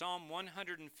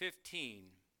115.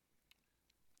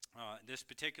 This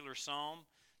particular psalm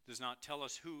does not tell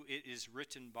us who it is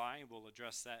written by. We'll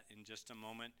address that in just a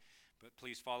moment, but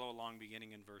please follow along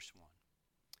beginning in verse 1.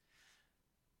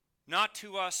 Not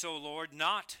to us, O Lord,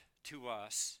 not to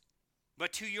us,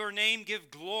 but to your name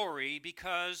give glory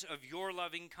because of your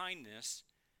loving kindness,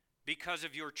 because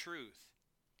of your truth.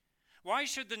 Why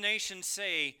should the nations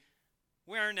say,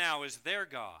 where now is their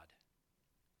God?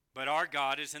 But our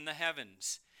God is in the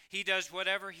heavens. He does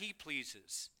whatever he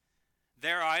pleases.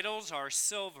 Their idols are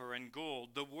silver and gold,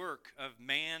 the work of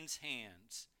man's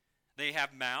hands. They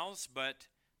have mouths, but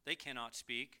they cannot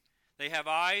speak. They have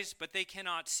eyes, but they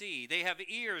cannot see. They have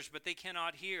ears, but they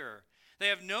cannot hear. They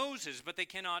have noses, but they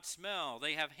cannot smell.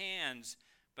 They have hands,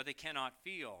 but they cannot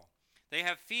feel. They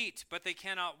have feet, but they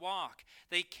cannot walk.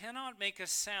 They cannot make a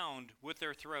sound with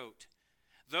their throat.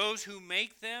 Those who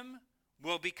make them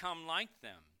will become like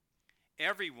them,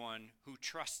 everyone who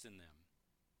trusts in them.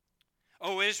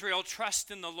 O Israel,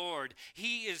 trust in the Lord.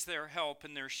 He is their help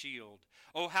and their shield.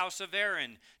 O house of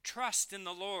Aaron, trust in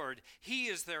the Lord. He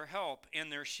is their help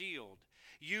and their shield.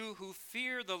 You who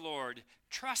fear the Lord,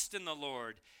 trust in the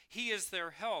Lord. He is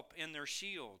their help and their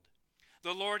shield.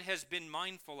 The Lord has been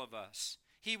mindful of us.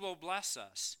 He will bless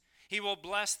us. He will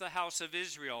bless the house of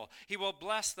Israel. He will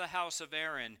bless the house of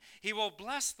Aaron. He will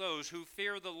bless those who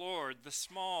fear the Lord, the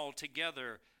small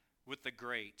together with the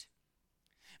great.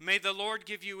 May the Lord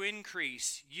give you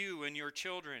increase, you and your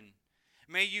children.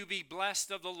 May you be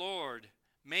blessed of the Lord,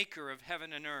 maker of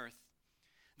heaven and earth.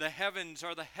 The heavens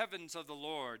are the heavens of the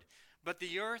Lord, but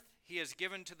the earth he has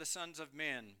given to the sons of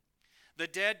men. The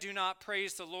dead do not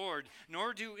praise the Lord,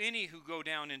 nor do any who go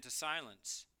down into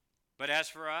silence. But as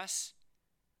for us,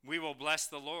 we will bless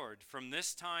the Lord from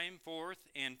this time forth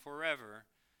and forever.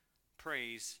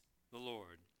 Praise the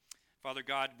Lord. Father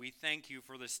God, we thank you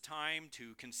for this time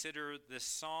to consider this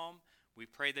psalm. We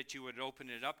pray that you would open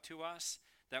it up to us,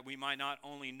 that we might not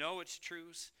only know its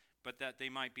truths, but that they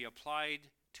might be applied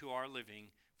to our living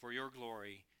for your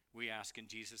glory. We ask in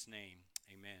Jesus' name.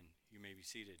 Amen. You may be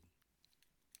seated.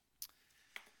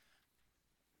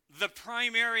 The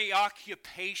primary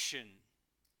occupation,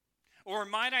 or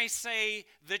might I say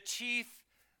the chief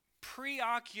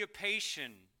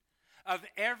preoccupation of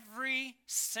every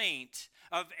saint,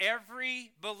 of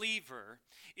every believer,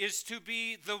 is to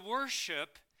be the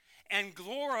worship and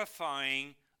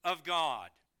glorifying of God.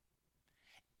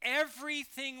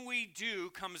 Everything we do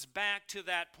comes back to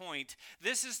that point.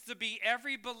 This is to be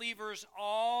every believer's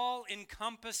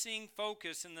all-encompassing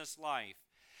focus in this life.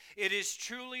 It is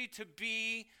truly to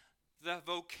be the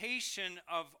vocation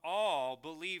of all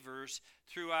believers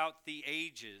throughout the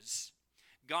ages.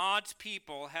 God's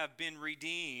people have been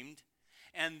redeemed,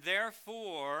 and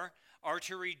therefore are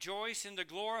to rejoice and to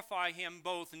glorify him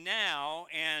both now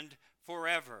and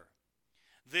forever.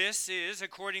 This is,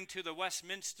 according to the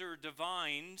Westminster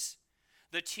Divines,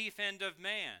 the chief end of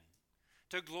man,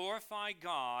 to glorify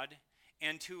God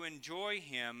and to enjoy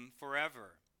him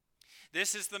forever.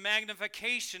 This is the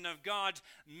magnification of God's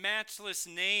matchless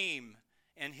name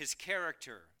and his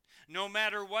character. No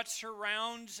matter what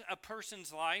surrounds a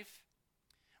person's life,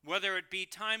 whether it be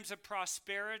times of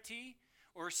prosperity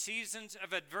or seasons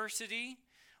of adversity,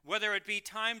 whether it be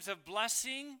times of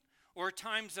blessing or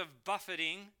times of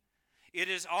buffeting, it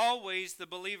is always the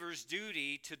believer's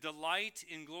duty to delight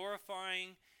in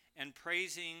glorifying and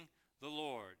praising the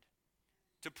Lord.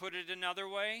 To put it another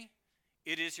way,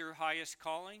 it is your highest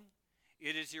calling.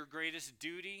 It is your greatest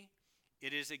duty.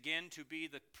 It is again to be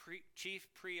the chief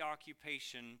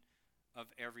preoccupation of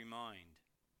every mind.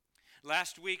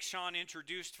 Last week, Sean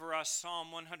introduced for us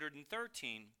Psalm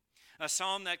 113, a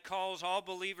psalm that calls all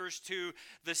believers to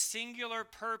the singular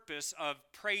purpose of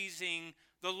praising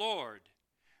the Lord.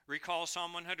 Recall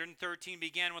Psalm 113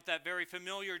 began with that very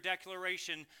familiar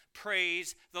declaration,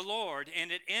 praise the Lord,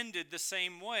 and it ended the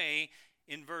same way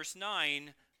in verse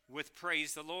 9 with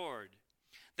praise the Lord.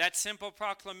 That simple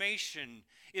proclamation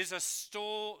is a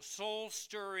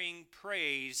soul-stirring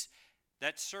praise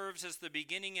that serves as the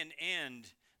beginning and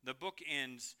end, the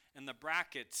bookends and the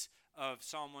brackets of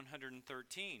Psalm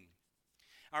 113.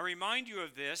 I remind you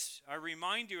of this. I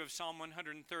remind you of Psalm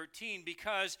 113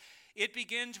 because it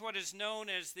begins what is known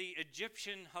as the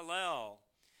Egyptian Hallel.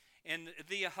 And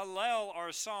the Hallel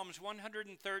are Psalms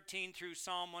 113 through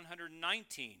Psalm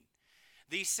 119.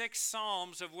 These 6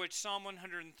 psalms, of which Psalm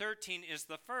 113 is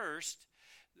the first,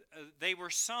 they were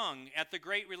sung at the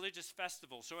great religious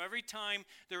festival. So every time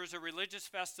there was a religious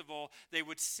festival, they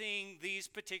would sing these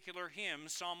particular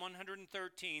hymns, Psalm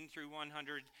 113 through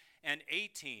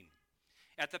 118.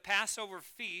 At the Passover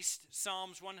feast,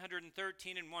 Psalms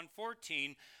 113 and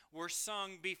 114 were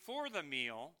sung before the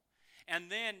meal, And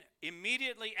then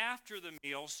immediately after the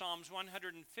meal, Psalms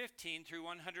 115 through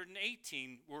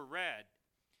 118 were read.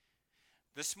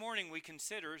 This morning we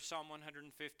consider Psalm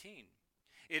 115.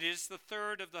 It is the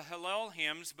third of the Hallel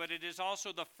hymns, but it is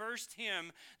also the first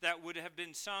hymn that would have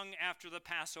been sung after the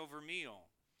Passover meal.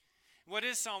 What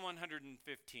is Psalm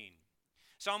 115?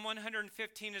 Psalm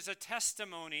 115 is a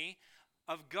testimony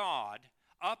of God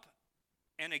up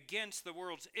and against the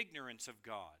world's ignorance of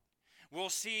God. We'll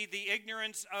see the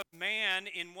ignorance of man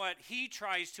in what he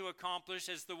tries to accomplish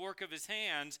as the work of his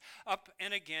hands up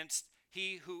and against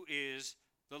he who is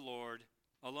the Lord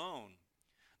alone.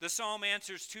 The psalm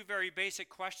answers two very basic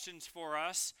questions for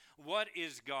us. What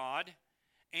is God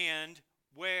and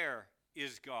where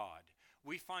is God?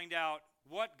 We find out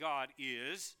what God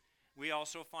is. We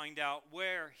also find out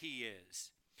where he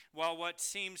is. While what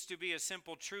seems to be a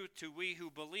simple truth to we who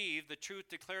believe, the truth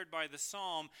declared by the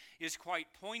psalm is quite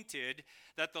pointed,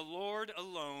 that the Lord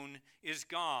alone is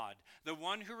God, the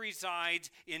one who resides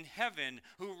in heaven,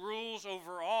 who rules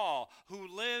over all,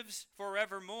 who lives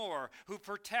forevermore, who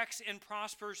protects and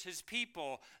prospers his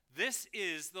people. This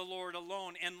is the Lord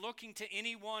alone, and looking to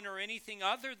anyone or anything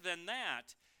other than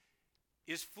that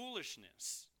is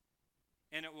foolishness,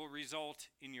 and it will result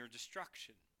in your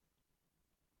destruction.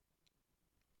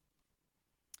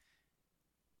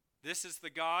 This is the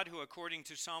God who, according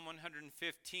to Psalm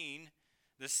 115,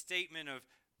 the statement of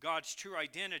God's true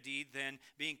identity then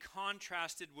being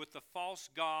contrasted with the false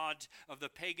gods of the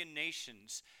pagan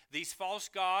nations. These false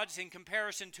gods, in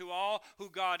comparison to all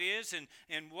who God is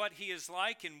and what he is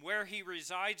like and where he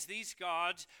resides, these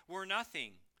gods were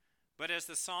nothing. But as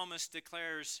the psalmist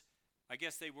declares, I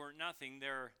guess they weren't nothing,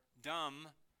 they're dumb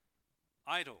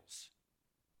idols.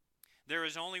 There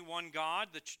is only one God,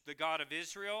 the God of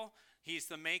Israel. He's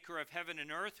the maker of heaven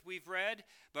and earth, we've read.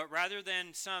 But rather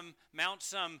than mount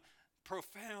some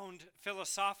profound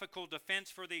philosophical defense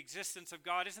for the existence of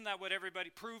God, isn't that what everybody,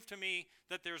 prove to me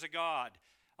that there's a God?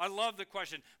 I love the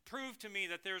question, prove to me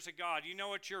that there's a God. You know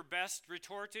what your best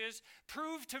retort is?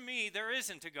 Prove to me there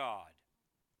isn't a God.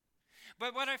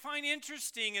 But what I find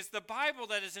interesting is the Bible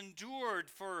that has endured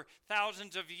for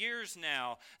thousands of years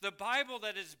now, the Bible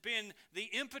that has been the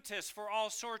impetus for all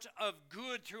sorts of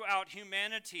good throughout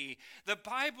humanity, the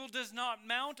Bible does not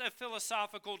mount a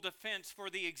philosophical defense for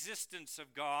the existence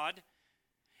of God,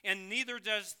 and neither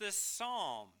does this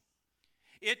psalm.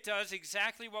 It does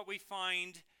exactly what we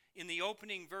find in the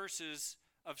opening verses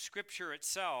of Scripture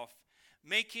itself,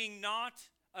 making not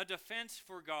a defense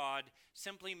for God,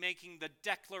 simply making the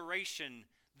declaration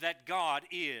that God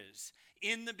is.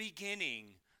 In the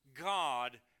beginning,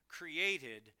 God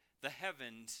created the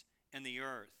heavens and the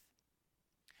earth.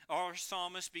 Our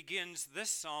psalmist begins this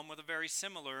psalm with a very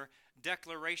similar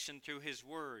declaration through his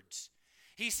words.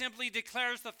 He simply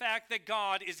declares the fact that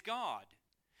God is God,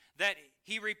 that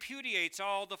he repudiates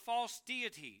all the false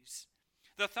deities.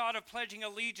 The thought of pledging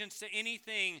allegiance to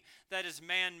anything that is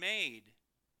man-made,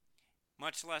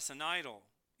 much less an idol,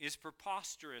 is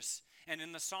preposterous, and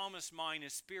in the psalmist's mind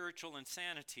is spiritual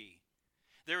insanity.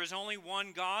 There is only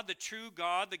one God, the true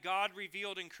God, the God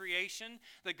revealed in creation,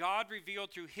 the God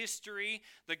revealed through history,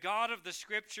 the God of the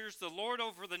Scriptures, the Lord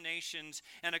over the nations,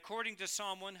 and according to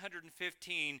Psalm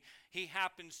 115, he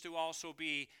happens to also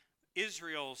be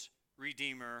Israel's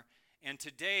Redeemer, and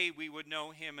today we would know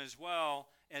him as well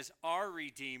as our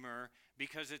Redeemer,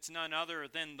 because it's none other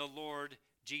than the Lord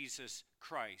Jesus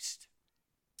Christ.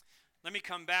 Let me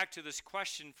come back to this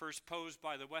question first posed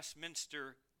by the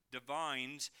Westminster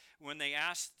divines when they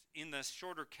asked in the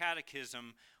shorter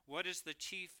catechism, what is the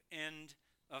chief end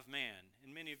of man?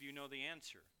 And many of you know the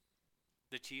answer.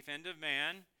 The chief end of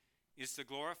man is to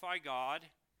glorify God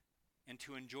and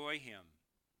to enjoy him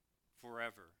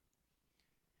forever.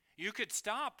 You could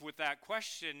stop with that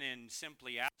question and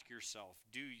simply ask yourself,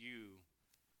 do you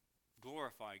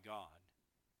glorify God?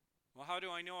 Well, how do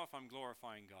I know if I'm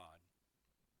glorifying God?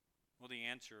 Well, the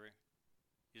answer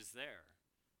is there.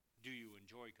 Do you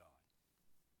enjoy God?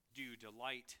 Do you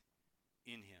delight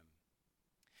in him?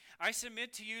 I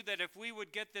submit to you that if we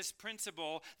would get this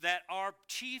principle that our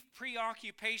chief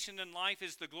preoccupation in life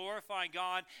is to glorify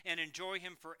God and enjoy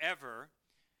him forever,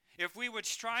 if we would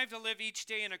strive to live each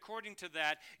day in according to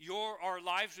that, our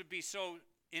lives would be so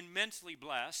immensely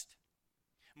blessed,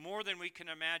 more than we can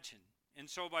imagine. And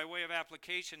so by way of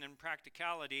application and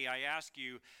practicality, I ask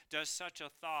you, does such a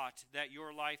thought that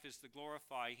your life is to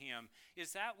glorify him,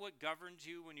 is that what governs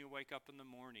you when you wake up in the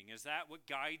morning? Is that what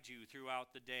guides you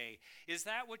throughout the day? Is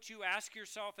that what you ask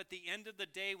yourself at the end of the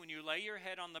day when you lay your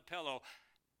head on the pillow?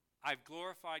 I've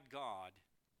glorified God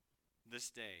this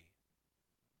day.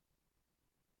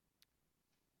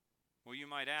 Well, you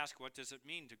might ask, what does it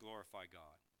mean to glorify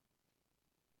God?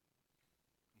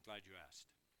 I'm glad you asked.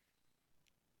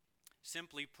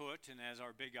 Simply put, and as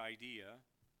our big idea,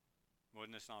 well,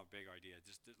 it's not a big idea,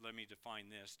 just let me define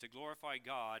this. To glorify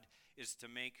God is to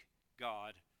make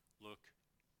God look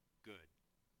good.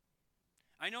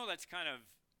 I know that's kind of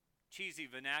cheesy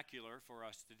vernacular for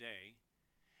us today.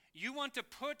 You want to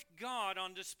put God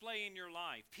on display in your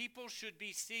life. People should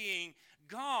be seeing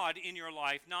God in your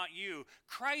life, not you.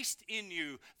 Christ in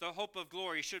you, the hope of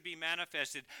glory, should be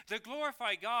manifested. To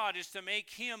glorify God is to make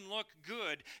Him look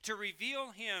good, to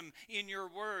reveal Him in your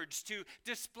words, to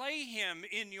display Him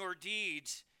in your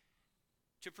deeds,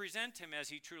 to present Him as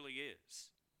He truly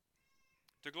is.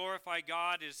 To glorify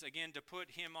God is, again, to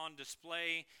put Him on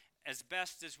display as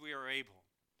best as we are able.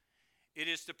 It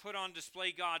is to put on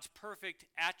display God's perfect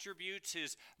attributes,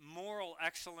 His moral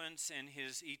excellence, and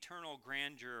His eternal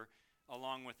grandeur,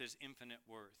 along with His infinite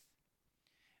worth.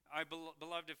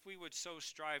 Beloved, if we would so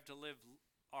strive to live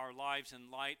our lives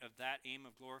in light of that aim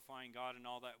of glorifying God in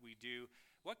all that we do,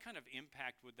 what kind of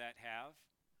impact would that have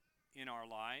in our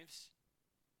lives?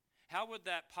 How would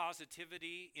that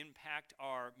positivity impact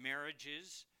our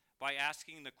marriages? By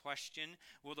asking the question,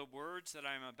 will the words that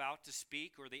I'm about to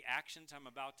speak or the actions I'm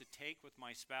about to take with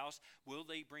my spouse, will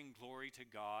they bring glory to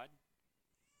God?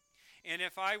 And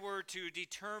if I were to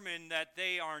determine that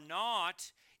they are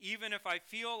not, even if I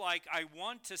feel like I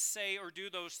want to say or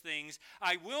do those things,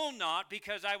 I will not,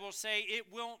 because I will say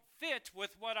it won't fit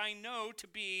with what I know to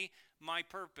be my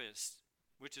purpose,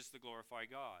 which is to glorify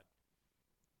God.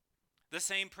 The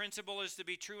same principle is to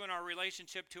be true in our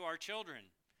relationship to our children.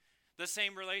 The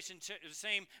same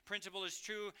principle is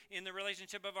true in the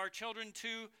relationship of our children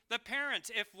to the parents.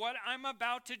 If what I'm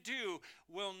about to do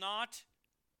will not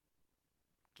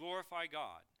glorify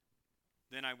God,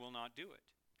 then I will not do it.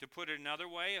 To put it another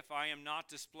way, if I am not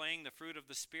displaying the fruit of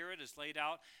the Spirit as laid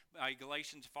out by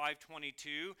Galatians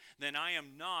 5:22, then I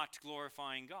am not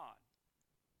glorifying God.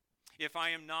 If I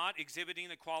am not exhibiting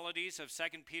the qualities of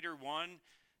 2 Peter 1,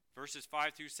 verses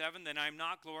 5 through 7, then I'm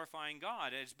not glorifying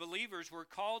God. As believers, we're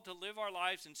called to live our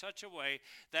lives in such a way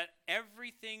that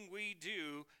everything we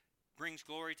do brings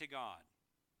glory to God.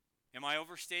 Am I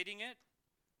overstating it?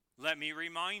 Let me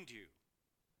remind you.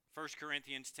 1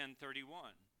 Corinthians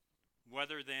 10:31.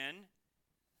 Whether then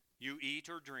you eat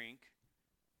or drink,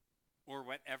 or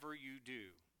whatever you do,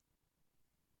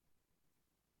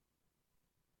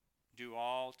 do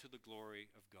all to the glory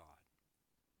of God.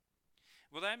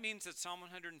 Well, that means that Psalm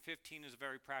 115 is a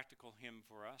very practical hymn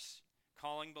for us,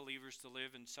 calling believers to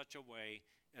live in such a way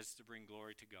as to bring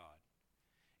glory to God.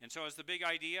 And so as the big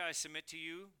idea, I submit to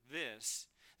you this,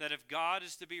 that if God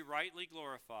is to be rightly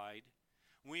glorified,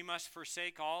 we must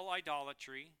forsake all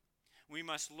idolatry, we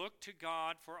must look to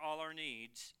God for all our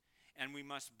needs, and we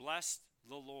must bless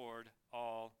the Lord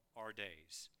all our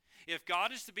days. If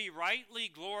God is to be rightly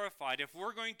glorified, if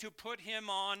we're going to put Him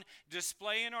on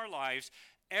display in our lives,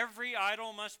 every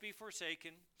idol must be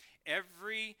forsaken.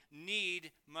 Every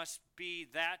need must be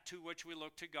that to which we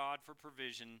look to God for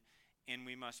provision, and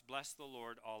we must bless the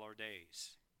Lord all our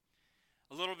days.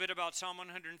 A little bit about Psalm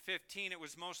 115. It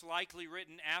was most likely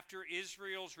written after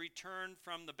Israel's return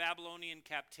from the Babylonian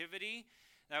captivity.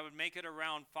 That would make it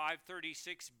around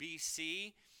 536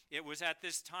 BC. It was at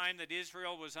this time that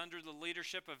Israel was under the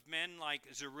leadership of men like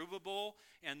Zerubbabel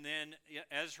and then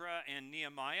Ezra and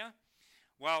Nehemiah.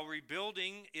 While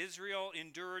rebuilding, Israel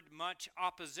endured much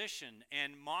opposition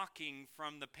and mocking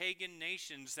from the pagan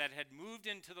nations that had moved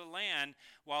into the land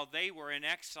while they were in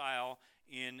exile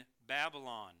in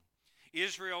Babylon.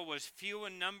 Israel was few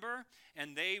in number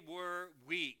and they were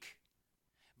weak.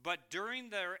 But during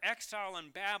their exile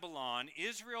in Babylon,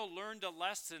 Israel learned a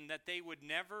lesson that they would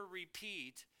never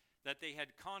repeat, that they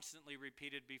had constantly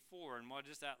repeated before. And what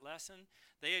is that lesson?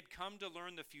 They had come to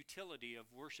learn the futility of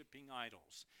worshiping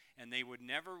idols, and they would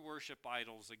never worship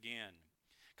idols again.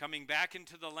 Coming back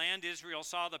into the land, Israel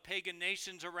saw the pagan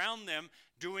nations around them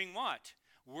doing what?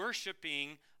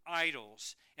 Worshiping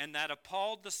idols. And that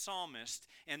appalled the psalmist,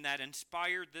 and that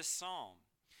inspired this psalm.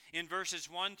 In verses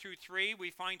 1 through 3,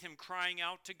 we find him crying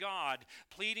out to God,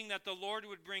 pleading that the Lord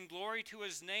would bring glory to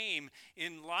His name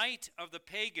in light of the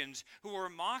pagans who were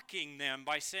mocking them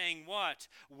by saying what?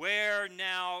 Where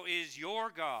now is your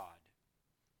God?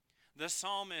 The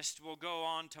psalmist will go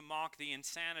on to mock the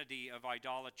insanity of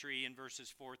idolatry in verses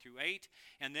 4 through 8,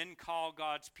 and then call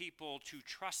God's people to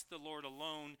trust the Lord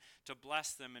alone to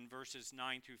bless them in verses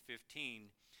 9 through 15.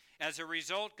 As a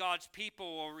result, God's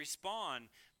people will respond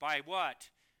by what?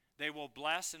 They will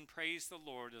bless and praise the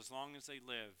Lord as long as they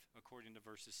live, according to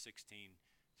verses 16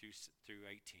 through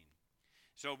 18.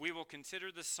 So we will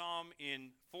consider the psalm in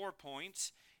 4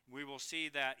 points. We will see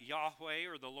that Yahweh,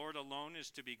 or the Lord alone, is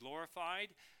to be glorified.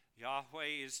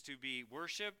 Yahweh is to be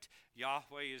worshiped,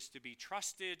 Yahweh is to be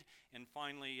trusted, and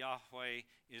finally Yahweh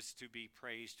is to be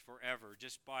praised forever.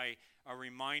 Just by a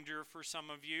reminder for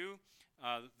some of you,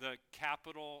 the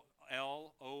capital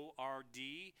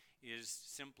L-O-R-D is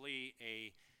simply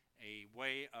a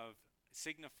way of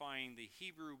signifying the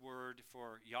Hebrew word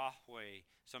for Yahweh,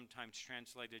 sometimes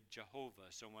translated Jehovah.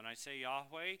 So when I say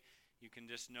Yahweh, you can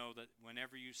just know that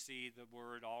whenever you see the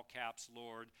word all caps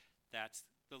Lord, that's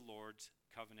the Lord's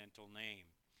covenantal name.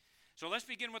 So let's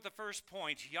begin with the first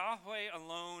point. Yahweh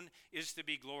alone is to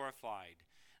be glorified.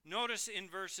 Notice in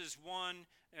verses 1,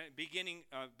 beginning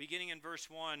in verse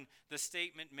 1, the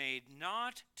statement made,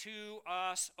 "Not to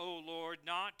us, O Lord,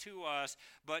 not to us,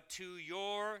 but to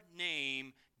your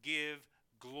name give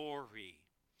glory."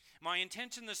 My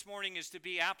intention this morning is to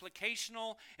be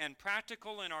applicational and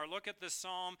practical in our look at this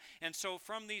psalm. And so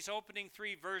from these opening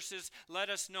 3 verses,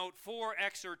 let us note 4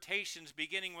 exhortations,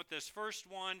 beginning with this first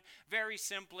one. Very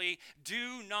simply,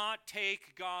 do not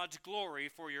take God's glory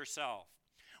for yourself.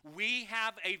 We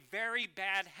have a very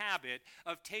bad habit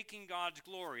of taking God's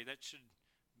glory. That should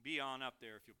be on up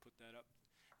there if you'll put that up.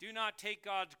 Do not take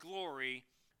God's glory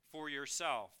for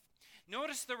yourself.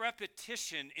 Notice the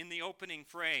repetition in the opening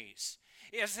phrase.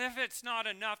 As if it's not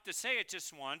enough to say it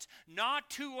just once.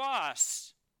 Not to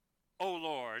us, O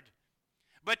Lord,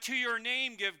 but to your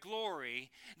name give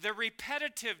glory. The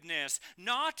repetitiveness,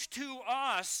 not to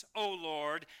us, O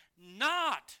Lord,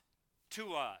 not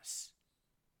to us,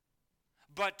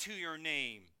 but to your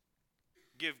name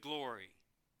give glory.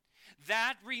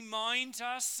 That reminds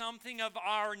us something of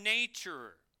our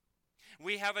nature.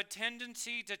 We have a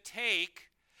tendency to take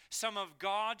some of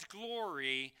God's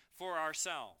glory for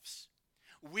ourselves.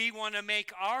 We want to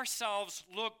make ourselves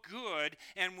look good,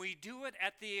 and we do it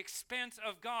at the expense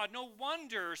of God. No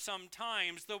wonder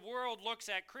sometimes the world looks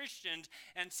at Christians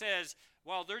and says,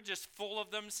 well, they're just full of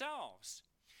themselves.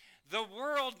 The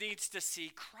world needs to see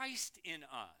Christ in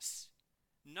us.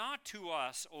 Not to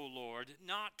us, O Lord,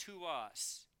 not to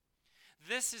us.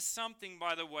 This is something,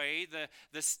 by the way,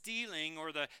 the stealing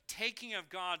or the taking of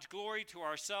God's glory to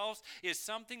ourselves is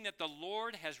something that the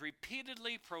Lord has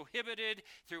repeatedly prohibited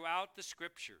throughout the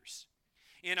Scriptures.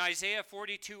 In Isaiah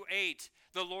 42:8,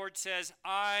 the Lord says,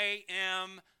 I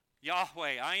am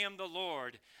Yahweh, I am the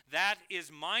Lord. That is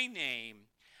my name.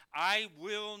 I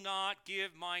will not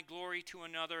give my glory to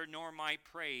another, nor my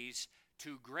praise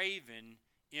to graven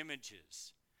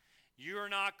images. You're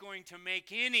not going to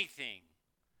make anything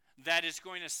that is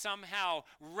going to somehow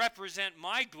represent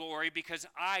my glory, because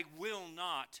I will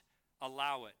not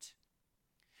allow it.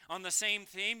 On the same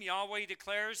theme, Yahweh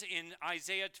declares in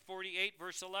Isaiah 48,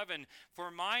 verse 11,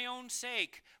 for my own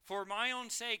sake,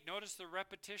 notice the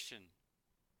repetition,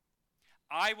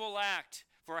 I will act,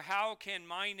 for how can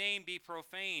my name be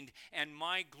profaned? And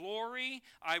my glory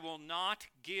I will not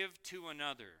give to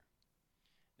another.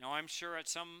 Now I'm sure at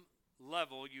some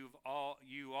level you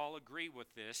all agree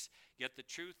with this, yet the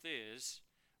truth is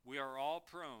we are all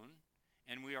prone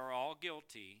and we are all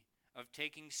guilty of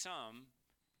taking some,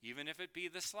 even if it be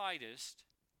the slightest,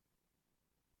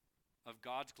 of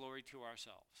God's glory to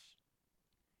ourselves.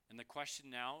 And the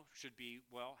question now should be,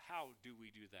 well, how do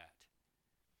we do that?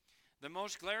 The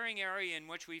most glaring area in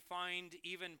which we find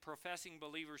even professing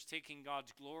believers taking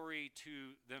God's glory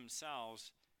to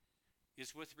themselves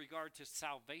is with regard to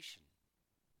salvation.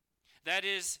 That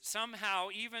is somehow,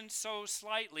 even so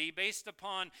slightly, based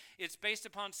upon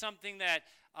something that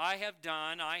I have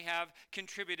done, I have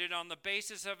contributed on the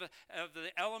basis of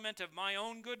the element of my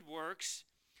own good works.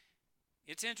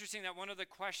 It's interesting that one of the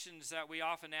questions that we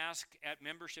often ask at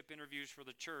membership interviews for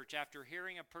the church after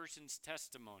hearing a person's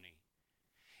testimony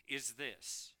is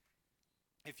this: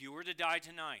 if you were to die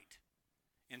tonight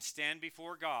and stand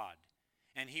before God,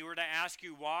 and he were to ask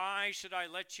you, why should I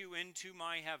let you into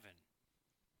my heaven?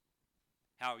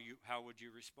 How would you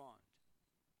respond?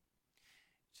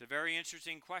 It's a very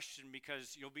interesting question,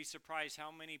 because you'll be surprised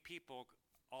how many people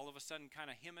all of a sudden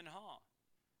kind of hem and haw.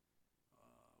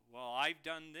 Well, I've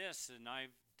done this and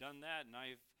I've done that and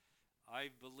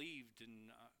I've believed,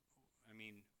 and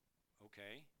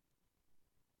okay.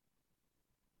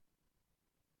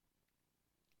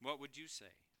 What would you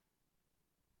say?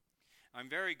 I'm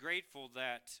very grateful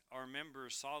that our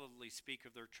members solidly speak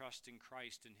of their trust in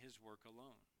Christ and his work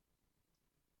alone.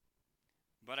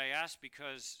 But I ask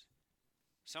because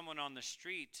someone on the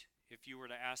street, if you were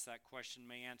to ask that question,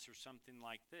 may answer something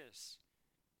like this: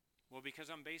 well, because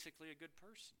I'm basically a good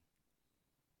person.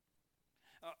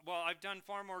 Well, I've done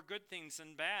far more good things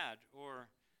than bad, or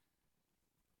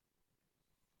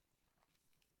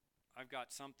I've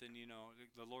got something,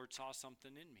 the Lord saw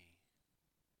something in me.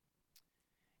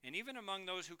 And even among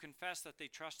those who confess that they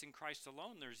trust in Christ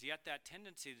alone, there's yet that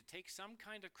tendency to take some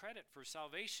kind of credit for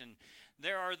salvation.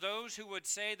 There are those who would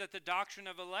say that the doctrine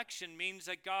of election means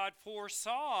that God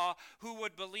foresaw who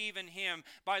would believe in him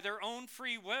by their own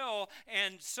free will,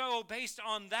 and so based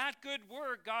on that good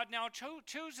work, God now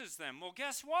chooses them. Well,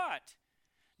 guess what?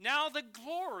 Now the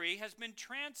glory has been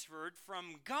transferred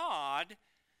from God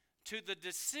to the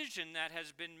decision that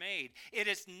has been made. It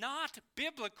is not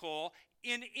biblical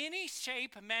in any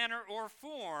shape, manner, or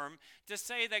form to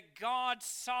say that God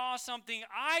saw something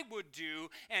I would do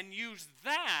and used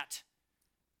that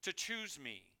to choose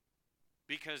me,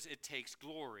 because it takes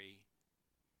glory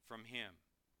from him.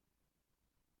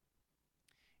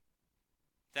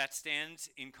 That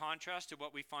stands in contrast to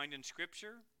what we find in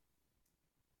Scripture.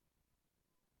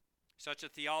 Such a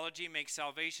theology makes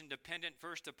salvation dependent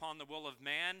first upon the will of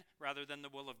man rather than the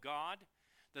will of God.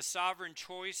 The sovereign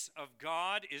choice of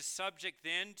God is subject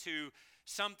then to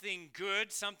something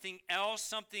good, something else,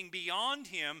 something beyond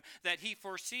him that he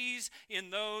foresees in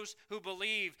those who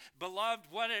believe. Beloved,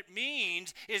 what it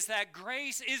means is that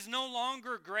grace is no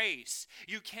longer grace.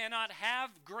 You cannot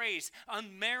have grace,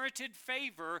 unmerited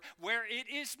favor, where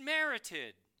it is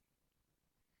merited.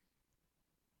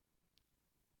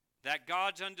 That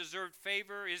God's undeserved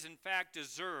favor is in fact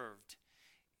deserved.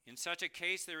 In such a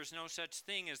case, there is no such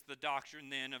thing as the doctrine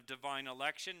then of divine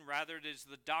election. Rather, it is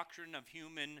the doctrine of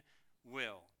human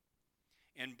will.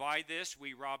 And by this,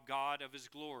 we rob God of his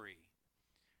glory.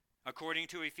 According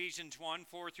to Ephesians 1,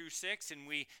 4 through 6, and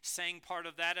we sang part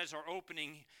of that as our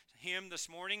opening hymn this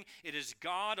morning, it is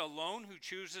God alone who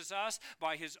chooses us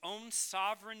by his own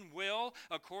sovereign will,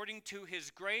 according to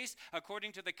his grace,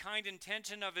 according to the kind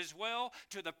intention of his will,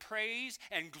 to the praise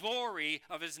and glory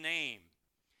of his name.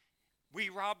 We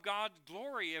rob God's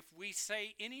glory if we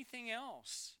say anything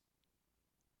else.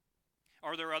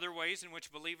 Are there other ways in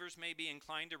which believers may be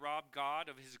inclined to rob God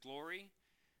of his glory?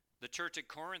 The church at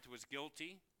Corinth was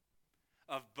guilty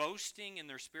of boasting in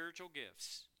their spiritual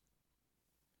gifts.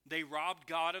 They robbed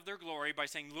God of their glory by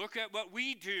saying, look at what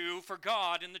we do for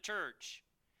God in the church.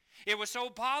 It was so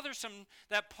bothersome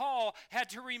that Paul had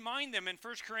to remind them in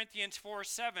 1 Corinthians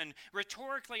 4:7,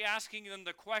 rhetorically asking them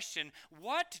the question,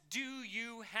 what do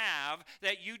you have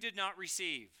that you did not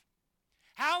receive?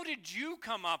 How did you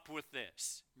come up with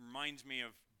this? Reminds me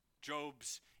of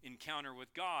Job's encounter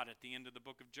with God at the end of the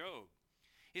book of Job.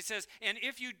 He says, and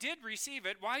if you did receive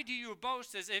it, why do you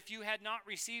boast as if you had not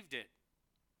received it?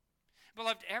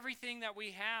 Beloved, everything that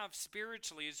we have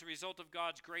spiritually is a result of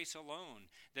God's grace alone.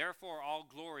 Therefore, all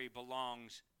glory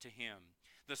belongs to him.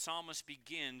 The psalmist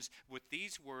begins with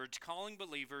these words, calling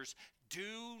believers,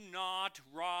 do not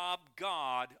rob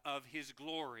God of his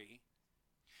glory.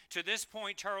 To this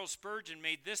point, Charles Spurgeon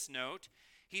made this note.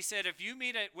 He said, if you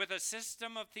meet it with a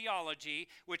system of theology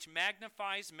which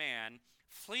magnifies man,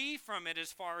 flee from it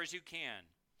as far as you can.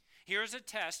 Here's a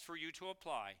test for you to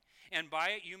apply, and by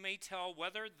it you may tell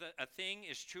whether a thing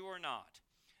is true or not.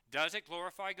 Does it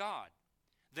glorify God?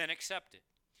 Then accept it.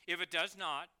 If it does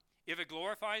not, if it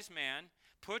glorifies man,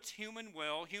 puts human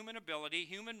will, human ability,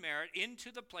 human merit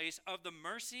into the place of the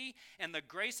mercy and the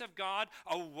grace of God,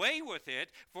 away with it,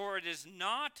 for it is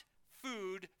not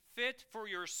food fit for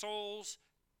your souls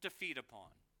to feed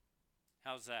upon.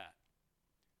 How's that?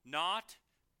 Not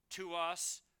to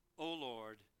us, O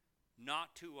Lord,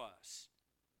 not to us,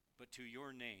 but to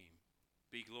your name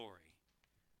be glory.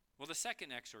 Well, the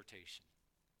second exhortation.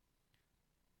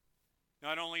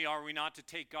 Not only are we not to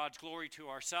take God's glory to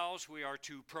ourselves, we are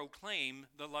to proclaim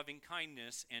the loving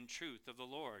kindness and truth of the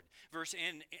Lord. Verse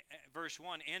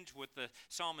 1 ends with the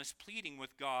psalmist pleading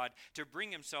with God to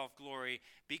bring himself glory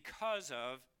because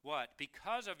of what?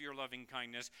 Because of your loving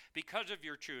kindness, because of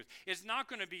your truth. It's not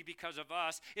going to be because of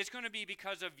us. It's going to be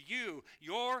because of you,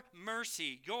 your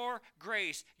mercy, your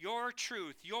grace, your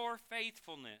truth, your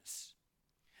faithfulness.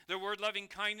 The word loving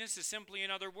kindness is simply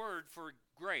another word for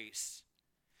grace.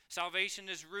 Salvation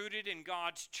is rooted in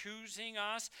God's choosing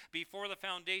us before the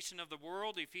foundation of the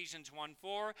world, Ephesians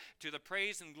 1:4, to the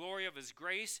praise and glory of his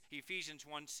grace, Ephesians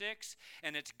 1:6,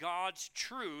 and it's God's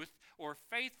truth or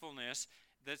faithfulness.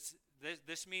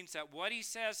 This means that what he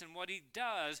says and what he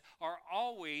does are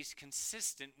always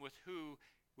consistent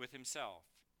with himself.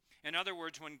 In other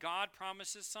words, when God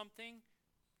promises something,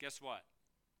 guess what?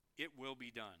 It will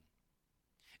be done.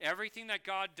 Everything that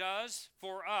God does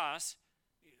for us,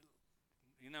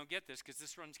 get this, because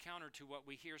this runs counter to what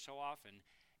we hear so often.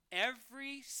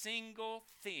 Every single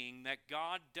thing that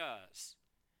God does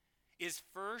is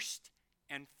first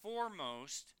and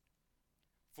foremost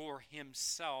for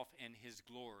himself and his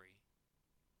glory.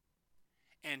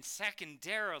 And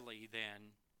secondarily,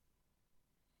 then,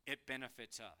 it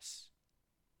benefits us.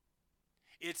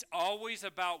 It's always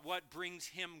about what brings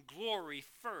him glory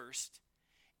first,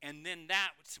 and then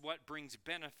that's what brings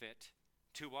benefit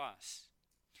to us.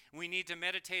 We need to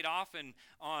meditate often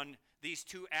on these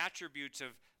two attributes of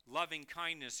loving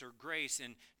kindness or grace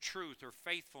and truth or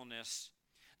faithfulness.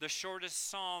 The shortest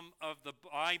psalm of the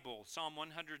Bible, Psalm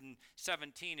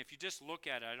 117. If you just look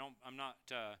at it, I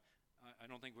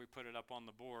don't think we put it up on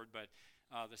the board, but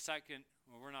the second,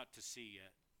 well, we're not to see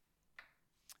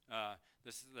yet.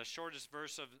 This is the shortest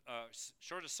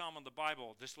shortest psalm of the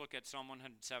Bible. Just look at Psalm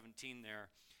 117 there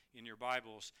in your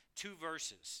Bibles. 2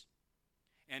 verses.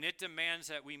 And it demands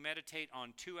that we meditate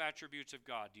on two attributes of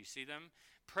God. Do you see them?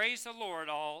 Praise the Lord,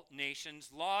 all nations.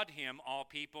 Laud him, all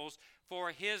peoples.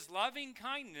 For his loving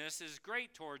kindness is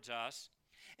great towards us,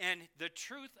 and the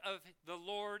truth of the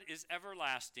Lord is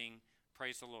everlasting.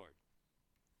 Praise the Lord.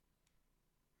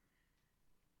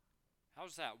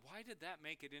 How's that? Why did that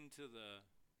make it into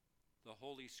the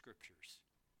Holy Scriptures?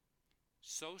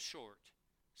 So short,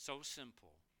 so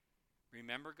simple.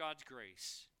 Remember God's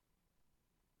grace,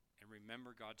 and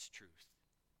remember God's truth.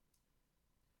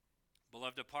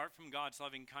 Beloved, apart from God's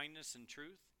loving kindness and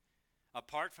truth,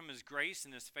 apart from his grace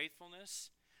and his faithfulness,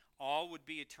 all would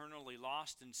be eternally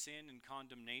lost in sin and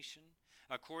condemnation.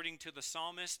 According to the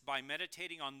psalmist, by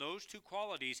meditating on those two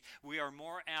qualities, we are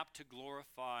more apt to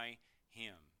glorify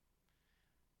him.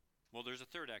 Well, there's a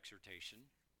third exhortation.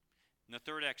 And the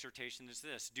third exhortation is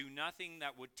this: do nothing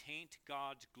that would taint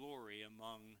God's glory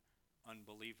among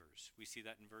unbelievers. We see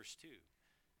that in verse 2.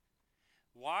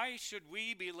 Why should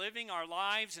we be living our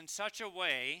lives in such a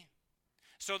way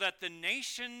so that the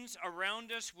nations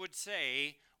around us would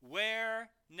say, where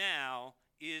now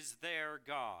is their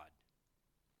God?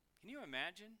 Can you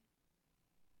imagine?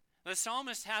 The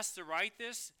psalmist has to write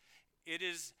this. It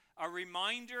is a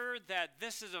reminder that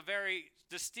this is a very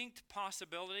distinct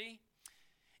possibility.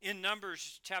 In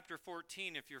Numbers chapter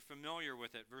 14, if you're familiar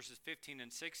with it, verses 15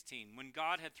 and 16, when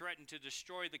God had threatened to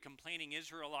destroy the complaining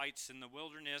Israelites in the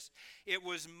wilderness, it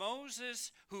was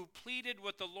Moses who pleaded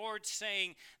with the Lord,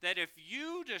 saying that if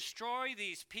you destroy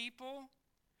these people,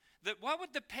 that what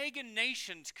would the pagan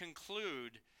nations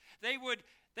conclude? They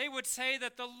would say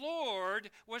that the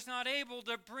Lord was not able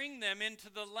to bring them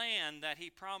into the land that he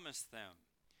promised them.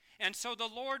 And so the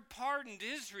Lord pardoned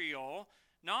Israel,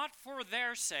 not for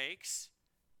their sakes,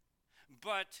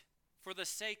 but for the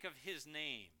sake of his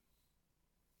name.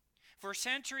 For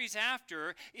centuries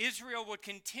after, Israel would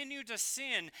continue to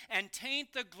sin and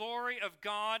taint the glory of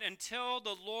God until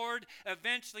the Lord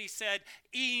eventually said,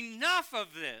 enough of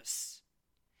this.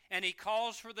 And he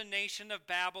calls for the nation of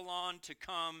Babylon to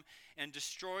come and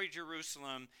destroy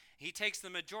Jerusalem. He takes the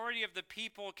majority of the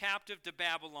people captive to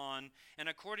Babylon. And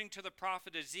according to the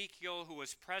prophet Ezekiel, who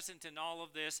was present in all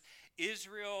of this,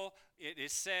 Israel, it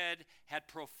is said, had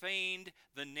profaned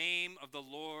the name of the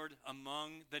Lord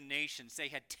among the nations. They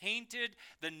had tainted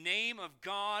the name of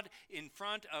God in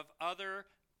front of other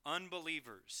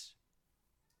unbelievers.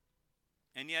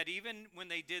 And yet, even when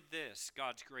they did this,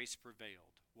 God's grace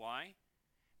prevailed. Why?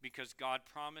 Because God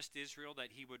promised Israel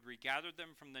that he would regather them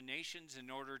from the nations in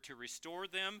order to restore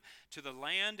them to the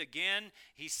land. Again,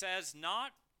 he says,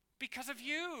 not because of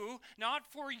you, not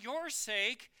for your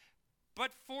sake,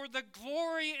 but for the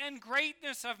glory and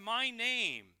greatness of my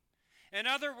name. In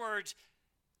other words,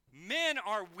 men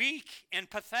are weak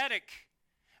and pathetic,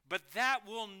 but that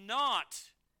will not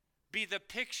be the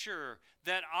picture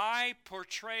that I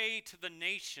portray to the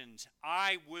nations.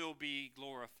 I will be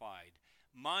glorified.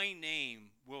 My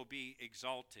name will be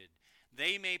exalted.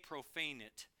 They may profane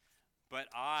it, but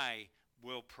I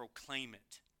will proclaim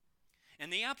it.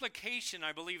 And the application,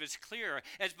 I believe, is clear.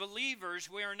 As believers,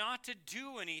 we are not to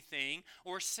do anything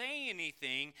or say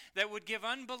anything that would give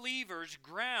unbelievers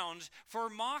grounds for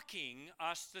mocking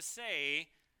us to say,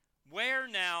 where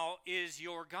now is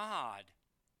your God?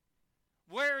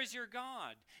 Where is your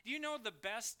God? Do you know the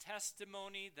best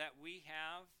testimony that we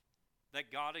have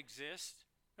that God exists?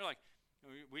 They're like,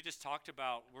 we just talked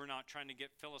about we're not trying to get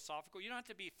philosophical. You don't have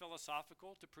to be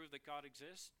philosophical to prove that God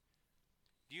exists.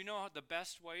 Do you know the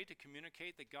best way to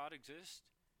communicate that God exists?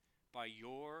 By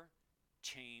your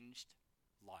changed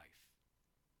life.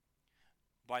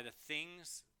 By the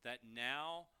things that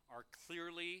now are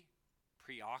clearly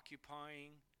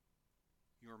preoccupying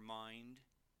your mind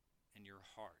and your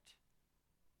heart.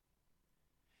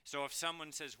 So if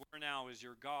someone says, where now is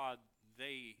your God?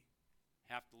 They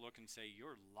have to look and say,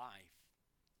 your life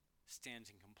stands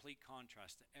in complete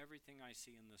contrast to everything I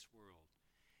see in this world.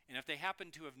 And if they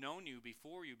happen to have known you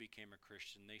before you became a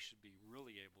Christian, they should be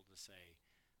really able to say,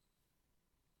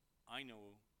 I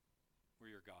know where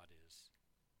your God is.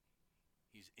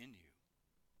 He's in you.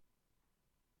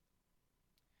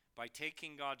 By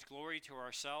taking God's glory to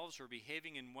ourselves or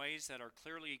behaving in ways that are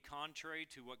clearly contrary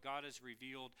to what God has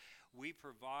revealed, we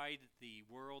provide the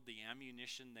world the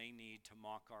ammunition they need to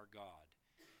mock our God.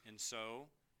 And so,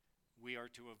 we are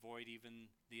to avoid even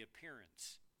the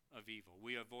appearance of evil.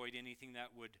 We avoid anything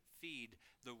that would feed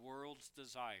the world's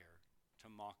desire to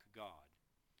mock God.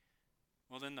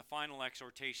 Well, then the final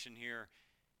exhortation here,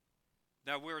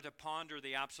 that we're to ponder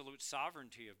the absolute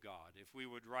sovereignty of God. If we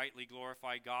would rightly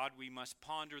glorify God, we must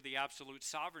ponder the absolute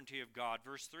sovereignty of God.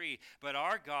 Verse 3, but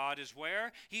our God is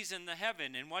where? He's in the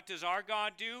heaven. And what does our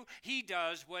God do? He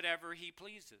does whatever he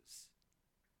pleases.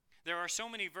 There are so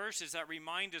many verses that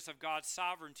remind us of God's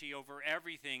sovereignty over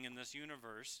everything in this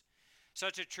universe.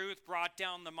 Such a truth brought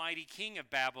down the mighty king of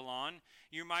Babylon.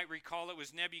 You might recall it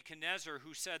was Nebuchadnezzar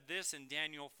who said this in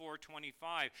Daniel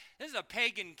 4:25. This is a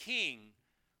pagan king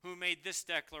who made this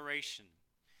declaration.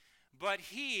 But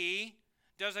he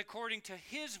does according to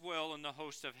his will in the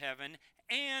host of heaven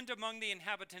and among the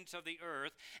inhabitants of the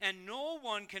earth, and no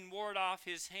one can ward off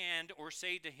his hand or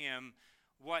say to him,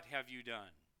 what have you done?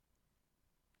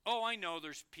 Oh, I know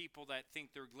there's people that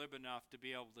think they're glib enough to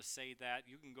be able to say that.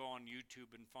 You can go on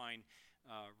YouTube and find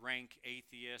rank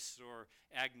atheists or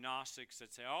agnostics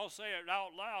that say, I'll say it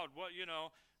out loud. What,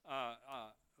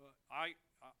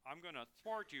 I'm going to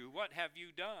thwart you. What have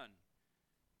you done?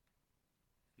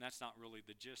 And that's not really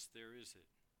the gist there, is it?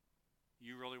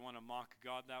 You really want to mock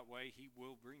God that way, he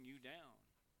will bring you down.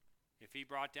 If he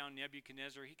brought down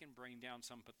Nebuchadnezzar, he can bring down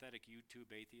some pathetic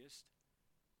YouTube atheist.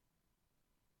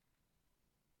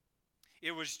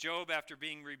 It was Job, after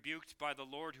being rebuked by the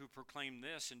Lord, who proclaimed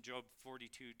this in Job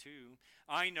 42:2.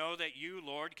 I know that you,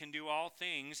 Lord, can do all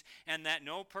things, and that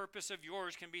no purpose of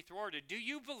yours can be thwarted. Do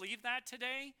you believe that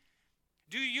today?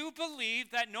 Do you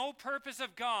believe that no purpose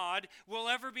of God will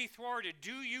ever be thwarted?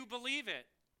 Do you believe it?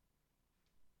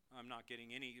 I'm not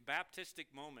getting any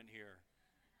Baptistic moment here.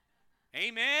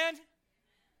 Amen?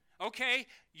 Okay,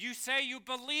 you say you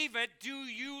believe it. Do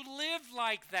you live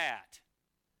like that?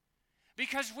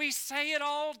 Because we say it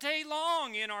all day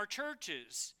long in our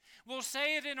churches. We'll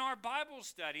say it in our Bible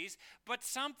studies, but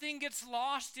something gets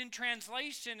lost in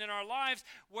translation in our lives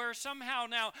where somehow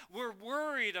now we're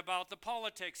worried about the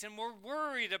politics, and we're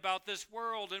worried about this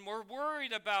world, and we're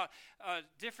worried about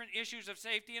different issues of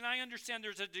safety. And I understand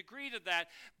there's a degree to that,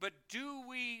 but do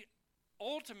we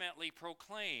ultimately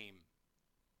proclaim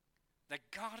that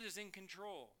God is in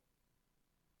control?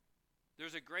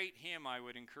 There's a great hymn I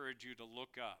would encourage you to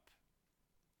look up.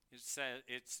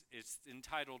 It's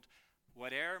entitled,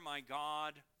 Whate'er My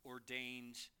God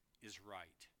Ordains Is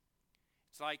Right.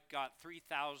 It's like got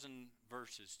 3,000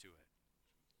 verses to it.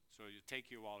 So it'll take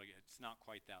you a while to get. It's not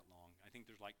quite that long. I think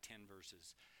there's like 10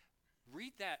 verses.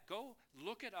 Read that. Go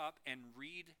look it up and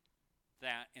read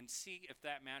that and see if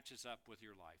that matches up with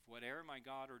your life. Whatever my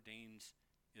God ordains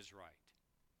is right.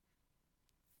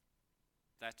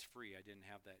 That's free. I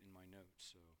didn't have that in my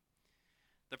notes. So,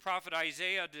 the prophet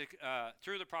Isaiah,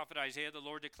 through the prophet Isaiah, the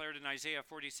Lord declared in Isaiah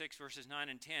 46 verses 9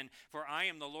 and 10, For I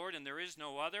am the Lord and there is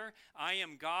no other. I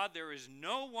am God, there is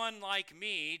no one like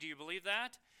me. Do you believe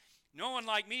that? No one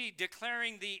like me,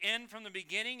 declaring the end from the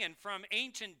beginning and from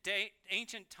ancient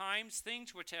times,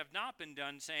 things which have not been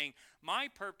done, saying, My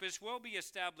purpose will be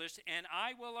established, and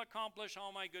I will accomplish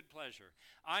all my good pleasure.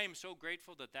 I am so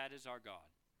grateful that that is our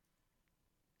God.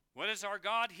 What is our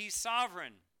God? He's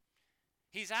sovereign.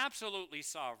 He's absolutely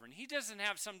sovereign. He doesn't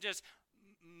have some just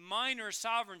minor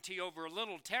sovereignty over a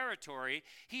little territory.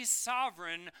 He's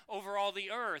sovereign over all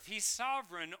the earth. He's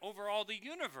sovereign over all the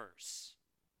universe.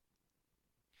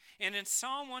 And in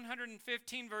Psalm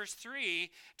 115, verse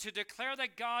 3, to declare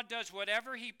that God does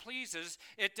whatever he pleases,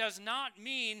 it does not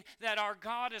mean that our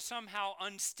God is somehow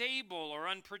unstable or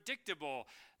unpredictable.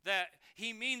 That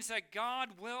he means that God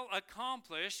will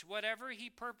accomplish whatever he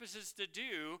purposes to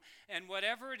do and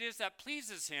whatever it is that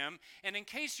pleases him. And in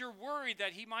case you're worried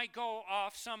that he might go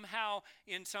off somehow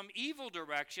in some evil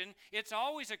direction, it's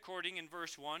always according in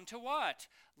verse 1 to what?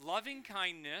 Loving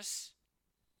kindness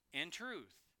and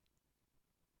truth.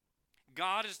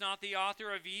 God is not the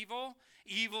author of evil.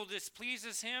 Evil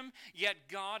displeases him, yet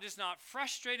God is not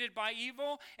frustrated by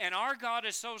evil, and our God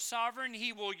is so sovereign,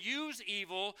 he will use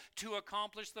evil to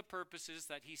accomplish the purposes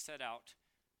that he set out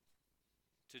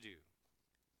to do.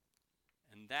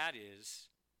 And that is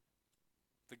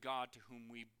the God to whom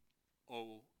we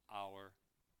owe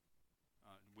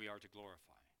we are to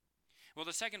glorify. Well,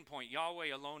 the second point,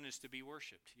 Yahweh alone is to be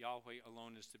worshipped. Yahweh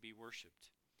alone is to be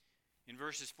worshipped. In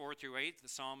verses 4 through 8, the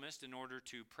psalmist, in order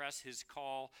to press his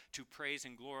call to praise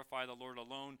and glorify the Lord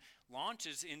alone,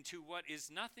 launches into what is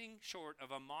nothing short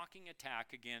of a mocking attack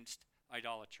against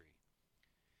idolatry.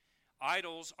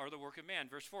 idols are the work of man.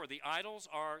 Verse 4, the idols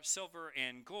are silver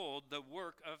and gold, the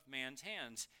work of man's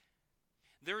hands.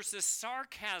 There's this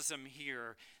sarcasm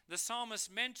here. The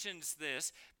psalmist mentions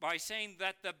this by saying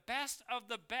that the best of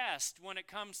the best when it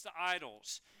comes to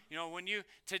idols. You know,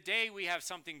 today we have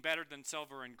something better than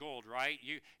silver and gold, right?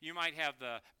 You might have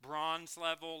the bronze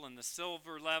level and the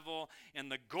silver level,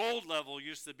 and the gold level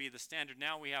used to be the standard.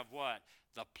 Now we have what?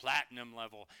 The platinum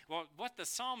level. Well, what the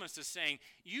psalmist is saying,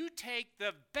 you take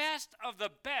the best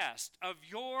of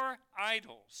your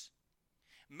idols.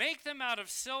 Make them out of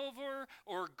silver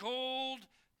or gold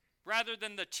rather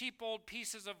than the cheap old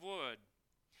pieces of wood.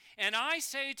 And I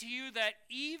say to you that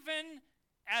even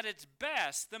at its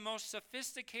best, the most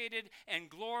sophisticated and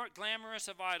glamorous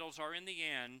of idols are in the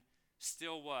end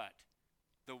still what?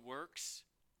 The works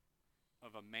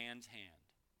of a man's hand.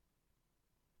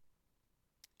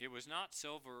 It was not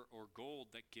silver or gold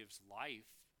that gives life.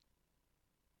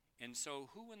 And so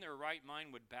who in their right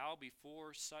mind would bow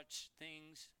before such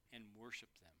things and worship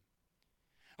them?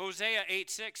 Hosea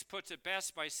 8:6 puts it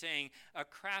best by saying, a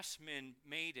craftsman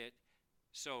made it,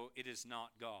 so it is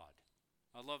not God.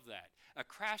 I love that. A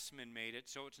craftsman made it,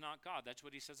 so it's not God. That's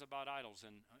what he says about idols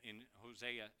in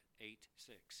Hosea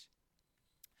 8:6.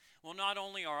 Well, not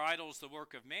only are idols the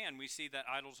work of man, we see that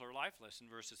idols are lifeless in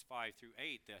verses 5 through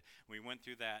 8. We went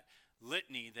through that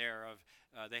litany there of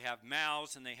they have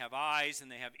mouths and they have eyes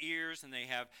and they have ears and they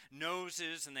have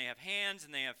noses and they have hands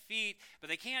and they have feet, but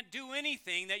they can't do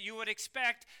anything that you would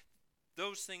expect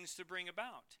those things to bring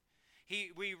about.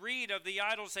 We read of the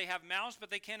idols, they have mouths, but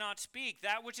they cannot speak.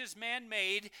 That which is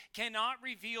man-made cannot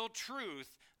reveal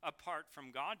truth apart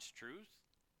from God's truth.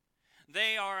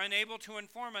 They are unable to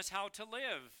inform us how to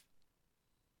live.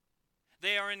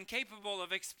 They are incapable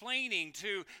of explaining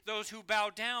to those who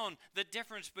bow down the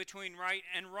difference between right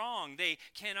and wrong. They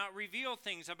cannot reveal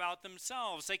things about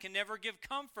themselves. They can never give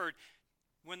comfort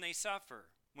when we suffer.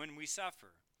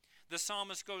 The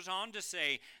psalmist goes on to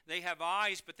say, they have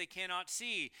eyes, but they cannot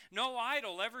see. No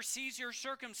idol ever sees your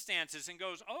circumstances and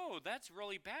goes, oh, that's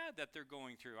really bad that they're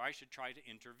going through. I should try to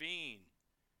intervene.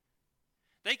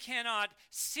 They cannot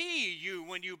see you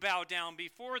when you bow down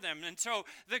before them. And so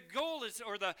the goal is,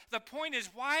 or the point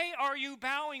is, why are you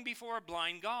bowing before a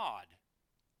blind God?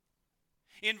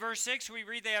 In verse 6, we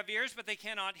read they have ears, but they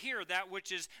cannot hear. That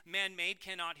which is man-made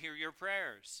cannot hear your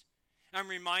prayers. I'm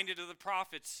reminded of the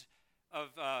prophets of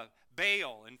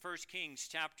Baal in 1 Kings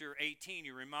chapter 18.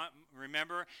 You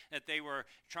remember that they were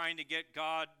trying to get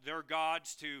their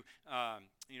gods to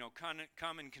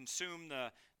come and consume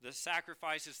the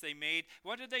sacrifices they made.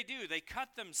 What did they do? They cut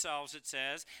themselves, it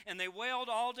says, and they wailed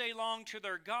all day long to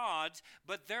their gods,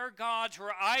 but their gods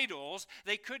were idols.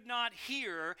 They could not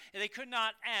hear, they could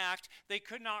not act, they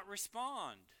could not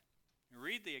respond.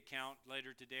 Read the account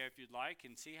later today if you'd like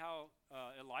and see how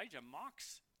Elijah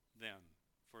mocks them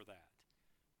for that.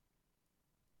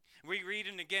 We read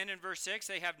and again in verse 6,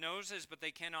 they have noses, but they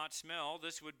cannot smell.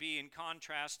 This would be in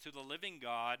contrast to the living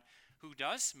God who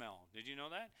does smell. Did you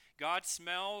know that? God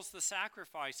smells the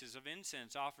sacrifices of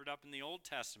incense offered up in the Old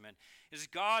Testament. It is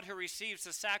God who receives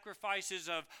the sacrifices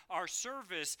of our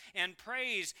service and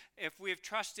praise if we have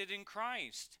trusted in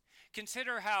Christ.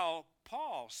 Consider how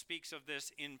Paul speaks of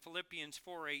this in Philippians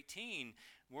 4:18,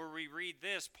 where we read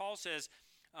this. Paul says,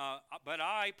 but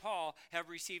I, Paul, have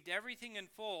received everything in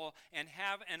full and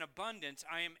have an abundance.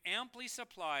 I am amply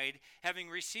supplied, having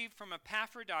received from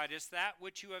Epaphroditus that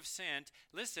which you have sent.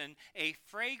 Listen, a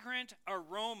fragrant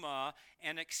aroma,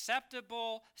 an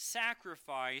acceptable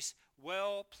sacrifice,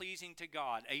 well pleasing to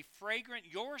God.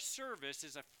 Your service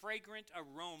is a fragrant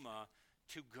aroma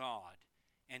to God,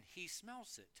 and he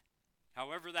smells it.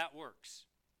 However that works.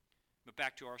 But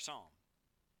back to our psalm.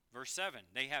 Verse 7,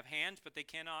 they have hands, but they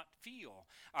cannot feel.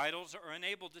 Idols are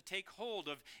unable to take hold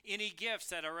of any gifts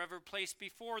that are ever placed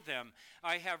before them.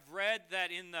 I have read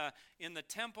that in the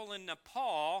temple in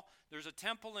Nepal, there's a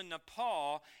temple in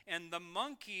Nepal, and the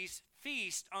monkeys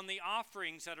feast on the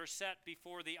offerings that are set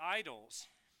before the idols.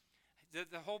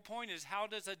 The whole point is, how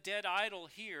does a dead idol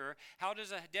hear? How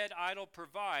does a dead idol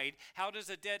provide? How does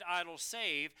a dead idol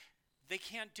save? They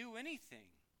can't do anything.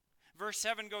 Verse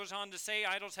 7 goes on to say,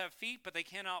 idols have feet, but they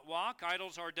cannot walk.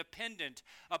 Idols are dependent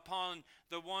upon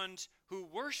the ones who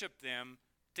worship them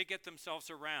to get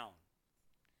themselves around.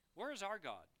 Where is our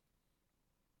God?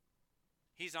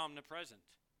 He's omnipresent.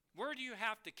 Where do you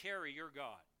have to carry your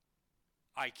God?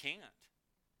 I can't.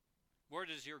 Where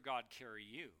does your God carry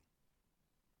you?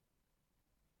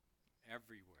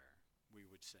 Everywhere, we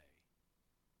would say.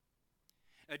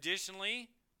 Additionally,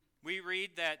 We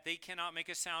read that they cannot make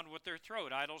a sound with their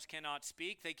throat. Idols cannot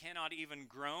speak. They cannot even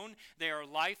groan. They are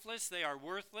lifeless. They are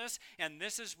worthless. And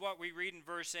this is what we read in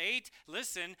verse 8.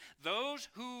 Listen, those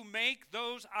who make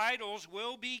those idols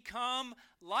will become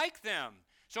like them.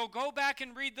 So go back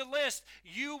and read the list.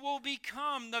 You will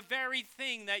become the very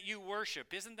thing that you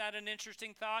worship. Isn't that an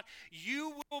interesting thought?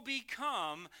 You will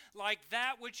become like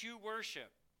that which you worship.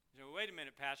 So wait a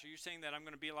minute, Pastor, you're saying that I'm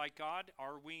going to be like God?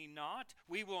 Are we not?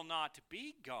 We will not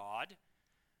be God,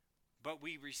 but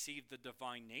we receive the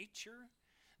divine nature,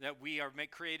 that we are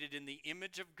created in the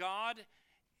image of God,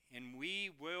 and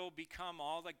we will become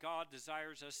all that God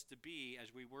desires us to be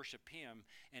as we worship Him.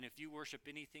 And if you worship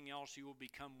anything else, you will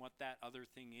become what that other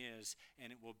thing is,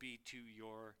 and it will be to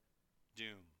your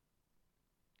doom.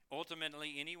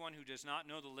 Ultimately, anyone who does not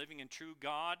know the living and true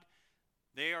God,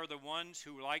 they are the ones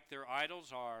who, like their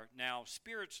idols, are now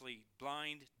spiritually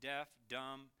blind, deaf,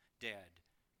 dumb, dead.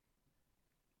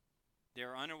 They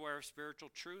are unaware of spiritual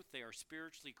truth. They are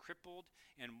spiritually crippled.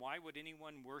 And why would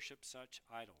anyone worship such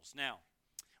idols? Now,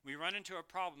 we run into a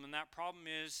problem, and that problem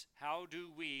is, how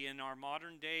do we, in our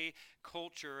modern day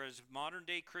culture, as modern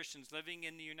day Christians living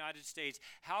in the United States,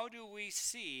 how do we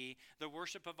see the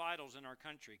worship of idols in our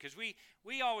country? Because we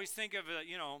always think of it,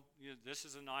 this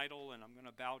is an idol and I'm going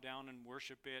to bow down and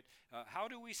worship it. How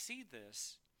do we see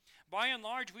this? By and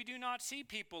large, we do not see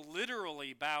people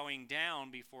literally bowing down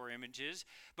before images,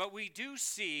 but we do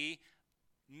see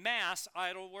mass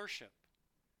idol worship.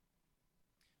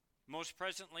 Most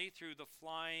presently, through the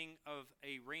flying of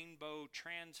a rainbow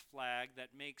trans flag that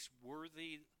makes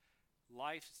worthy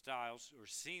lifestyles, or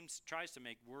tries to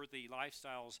make worthy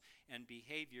lifestyles and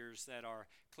behaviors that are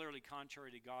clearly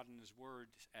contrary to God and His Word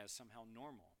as somehow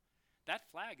normal. That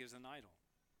flag is an idol.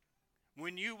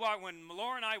 When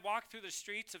Laura and I walked through the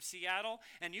streets of Seattle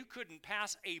and you couldn't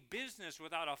pass a business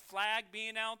without a flag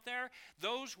being out there,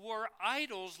 those were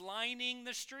idols lining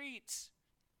the streets.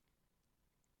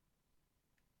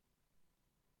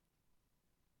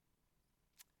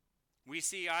 We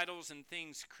see idols in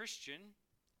things Christian,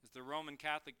 as the Roman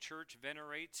Catholic Church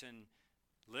venerates and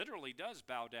literally does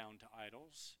bow down to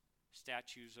idols.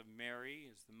 Statues of Mary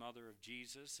as the mother of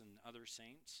Jesus and other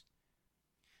saints.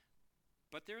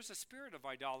 But there's a spirit of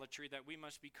idolatry that we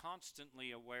must be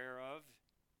constantly aware of,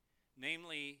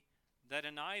 namely that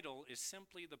an idol is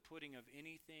simply the putting of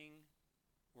anything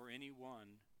or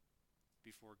anyone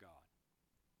before God.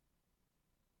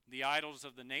 The idols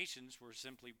of the nations were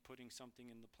simply putting something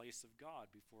in the place of God,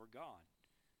 before God.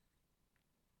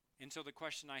 And so the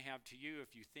question I have to you,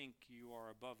 if you think you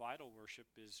are above idol worship,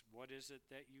 is what is it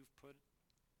that you've put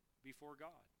before God?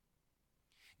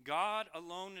 God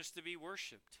alone is to be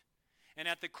worshiped. And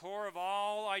at the core of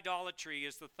all idolatry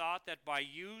is the thought that by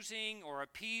using or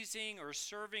appeasing or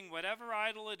serving whatever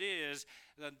idol it is,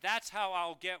 that's how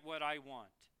I'll get what I want.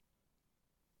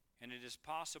 And it is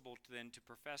possible then to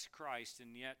profess Christ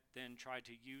and yet then try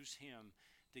to use Him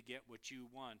to get what you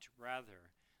want rather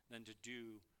than to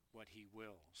do what He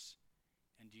wills.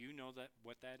 And do you know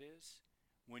what that is?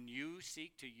 When you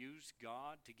seek to use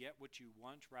God to get what you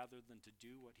want rather than to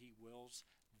do what He wills,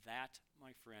 that,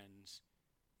 my friends,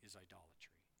 is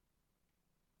idolatry.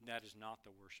 That is not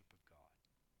the worship of God.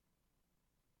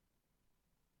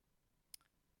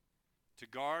 To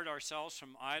guard ourselves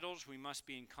from idols, we must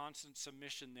be in constant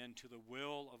submission then to the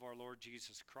will of our Lord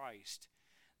Jesus Christ.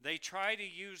 They try to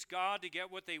use God to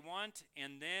get what they want,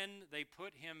 and then they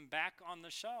put Him back on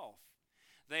the shelf.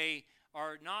 They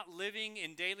are not living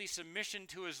in daily submission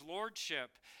to His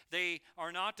lordship. They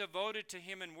are not devoted to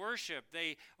Him in worship.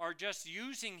 They are just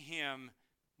using Him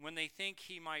when they think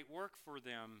He might work for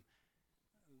them.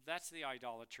 That's the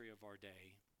idolatry of our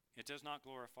day. It does not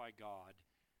glorify God.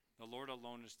 The Lord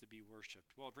alone is to be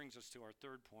worshipped. Well, it brings us to our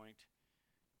third point.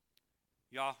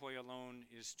 Yahweh alone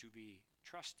is to be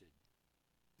trusted.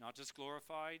 Not just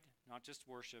glorified, not just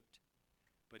worshipped,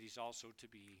 but He's also to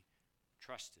be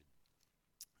trusted.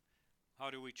 How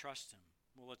do we trust Him?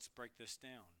 Well, let's break this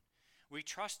down. We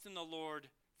trust in the Lord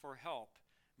for help.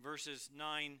 Verses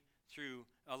 9 through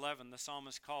 11, the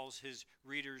psalmist calls his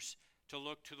readers to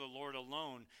look to the Lord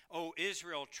alone. O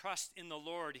Israel, trust in the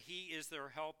Lord. He is their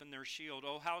help and their shield.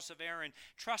 O house of Aaron,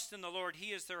 trust in the Lord. He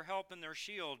is their help and their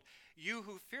shield. You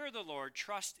who fear the Lord,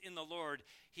 trust in the Lord.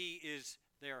 He is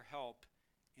their help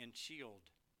and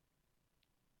shield.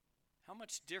 How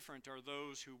much different are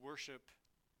those who worship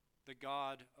the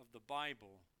God of the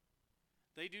Bible?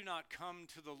 They do not come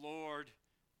to the Lord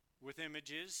with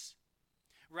images.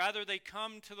 Rather, they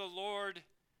come to the Lord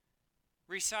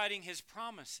reciting His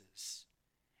promises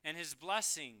and His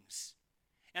blessings,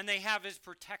 and they have His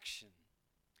protection.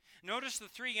 Notice the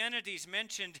three entities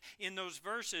mentioned in those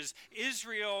verses: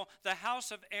 Israel, the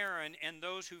house of Aaron, and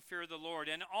those who fear the Lord.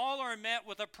 And all are met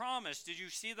with a promise. Did you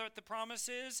see what the promise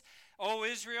is? O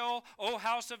Israel, O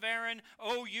house of Aaron,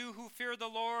 O you who fear the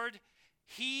Lord,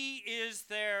 He is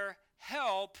their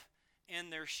help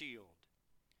and their shield.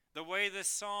 The way this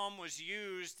psalm was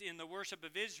used in the worship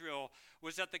of Israel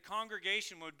was that the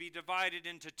congregation would be divided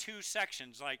into two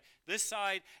sections, like this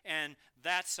side and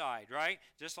that side, right?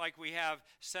 Just like we have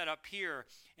set up here.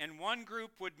 And one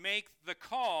group would make the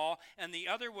call, and the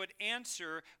other would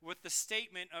answer with the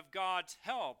statement of God's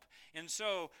help. And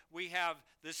so we have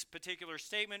this particular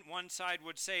statement. One side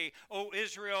would say, O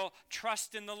Israel,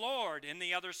 trust in the Lord. And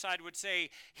the other side would say,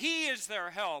 He is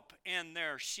their help and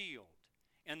their shield.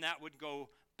 And that would go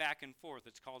back and forth.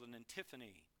 It's called an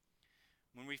antiphony.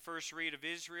 When we first read of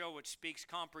Israel, which speaks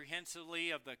comprehensively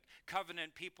of the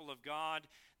covenant people of God,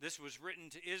 this was written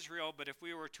to Israel, but if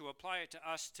we were to apply it to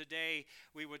us today,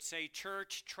 we would say,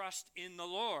 church, trust in the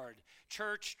Lord.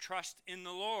 Church, trust in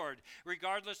the Lord.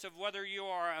 Regardless of whether you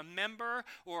are a member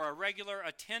or a regular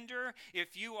attender,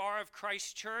 if you are of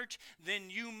Christ's church, then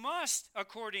you must,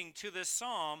 according to this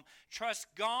psalm, trust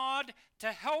God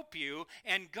to help you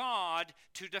and God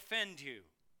to defend you.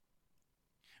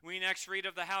 We next read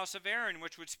of the house of Aaron,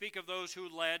 which would speak of those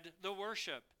who led the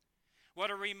worship.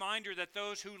 What a reminder that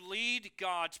those who lead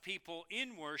God's people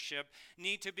in worship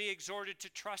need to be exhorted to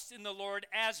trust in the Lord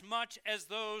as much as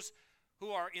those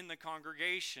who are in the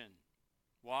congregation.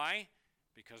 Why?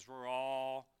 Because we're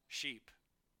all sheep.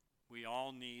 We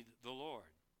all need the Lord.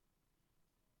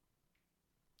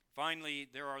 Finally,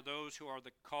 there are those who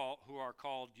are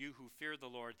called you who fear the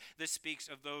Lord. This speaks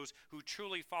of those who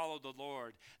truly follow the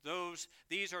Lord.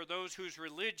 These are those whose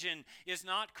religion is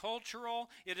not cultural,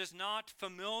 it is not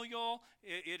familial,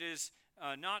 it is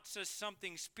not just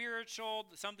something spiritual,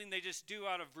 something they just do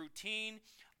out of routine.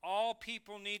 All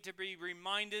people need to be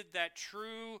reminded that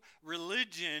true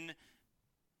religion,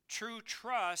 true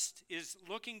trust is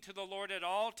looking to the Lord at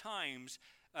all times,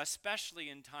 especially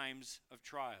in times of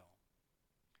trial.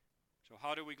 So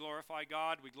how do we glorify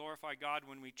God? We glorify God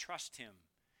when we trust Him.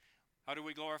 How do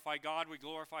we glorify God? We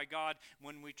glorify God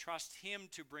when we trust Him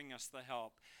to bring us the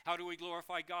help. How do we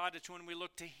glorify God? It's when we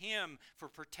look to Him for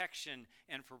protection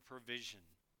and for provision.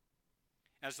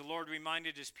 As the Lord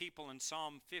reminded His people in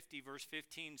Psalm 50, verse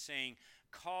 15, saying,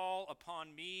 Call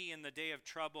upon me in the day of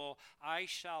trouble, I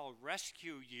shall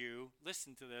rescue you.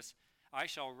 Listen to this. I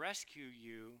shall rescue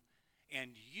you,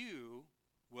 and you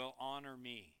will honor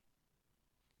me.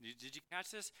 Did you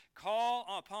catch this? Call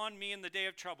upon me in the day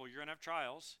of trouble. You're going to have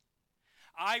trials.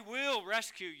 I will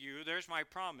rescue you. There's my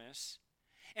promise.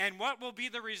 And what will be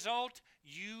the result?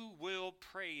 You will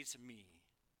praise me.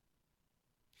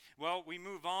 Well, we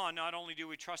move on. Not only do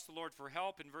we trust the Lord for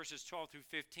help, in verses 12 through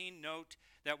 15, note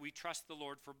that we trust the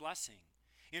Lord for blessing.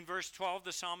 In verse 12,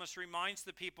 the psalmist reminds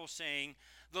the people, saying,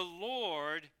 The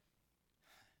Lord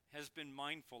has been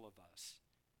mindful of us.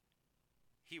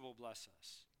 He will bless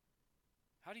us.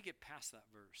 How do you get past that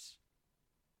verse?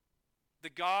 The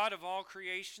God of all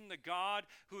creation, the God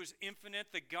who is infinite,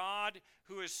 the God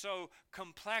who is so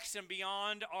complex and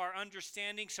beyond our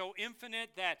understanding, so infinite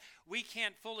that we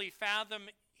can't fully fathom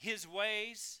His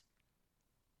ways.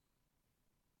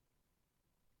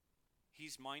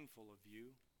 He's mindful of you.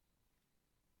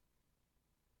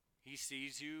 He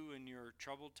sees you in your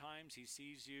troubled times. He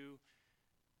sees you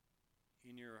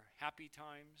in your happy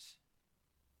times.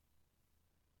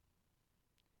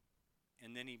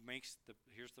 And then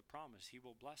here's the promise. He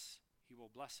will bless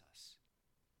us.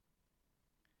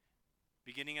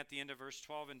 Beginning at the end of verse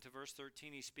 12 into verse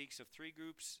 13, he speaks of three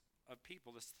groups of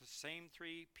people. It's the same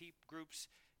three groups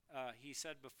he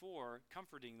said before,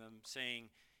 comforting them, saying,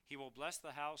 He will bless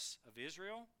the house of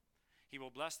Israel. He will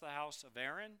bless the house of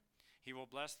Aaron. He will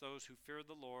bless those who fear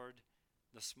the Lord,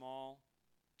 the small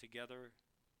together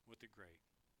with the great.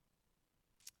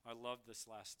 I love this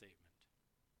last statement.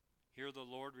 Here the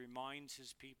Lord reminds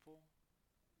His people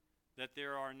that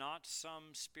there are not some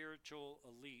spiritual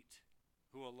elite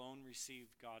who alone receive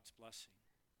God's blessing.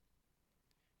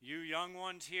 You young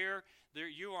ones here,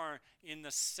 you are in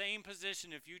the same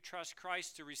position if you trust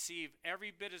Christ to receive every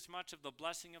bit as much of the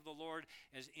blessing of the Lord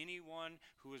as anyone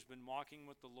who has been walking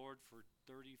with the Lord for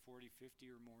 30, 40, 50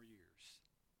 or more years.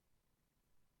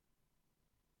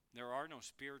 There are no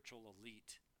spiritual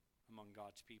elite among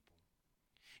God's people.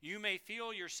 You may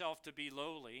feel yourself to be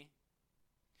lowly.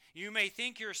 You may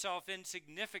think yourself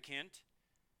insignificant.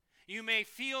 You may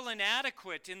feel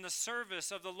inadequate in the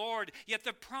service of the Lord, yet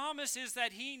the promise is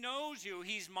that He knows you,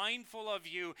 He's mindful of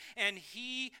you, and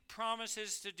He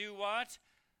promises to do what?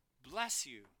 Bless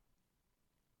you.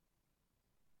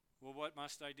 Well, what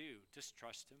must I do? Just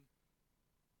trust him.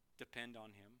 Depend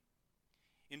on him.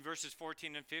 In verses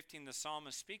 14 and 15, the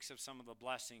psalmist speaks of some of the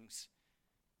blessings,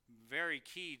 very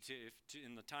key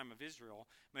in the time of Israel.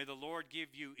 May the Lord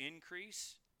give you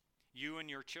increase, you and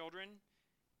your children.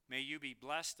 May you be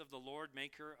blessed of the Lord,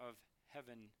 maker of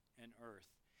heaven and earth.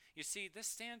 You see, this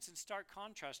stands in stark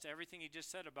contrast to everything he just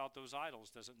said about those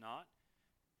idols, does it not?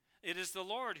 It is the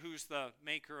Lord who's the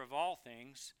maker of all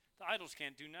things. The idols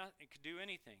can't do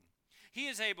anything. He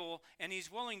is able and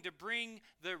he's willing to bring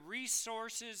the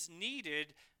resources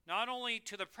needed not only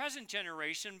to the present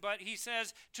generation, but he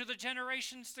says to the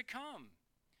generations to come.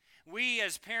 We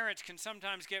as parents can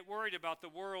sometimes get worried about the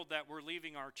world that we're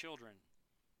leaving our children.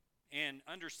 And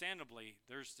understandably,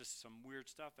 there's just some weird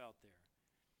stuff out there.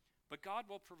 But God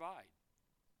will provide.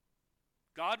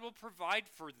 God will provide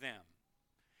for them.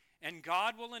 And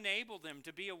God will enable them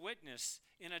to be a witness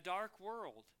in a dark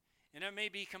world. And it may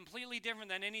be completely different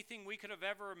than anything we could have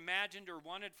ever imagined or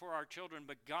wanted for our children,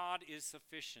 but God is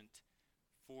sufficient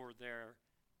for their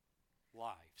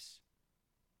lives.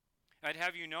 I'd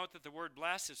have you note that the word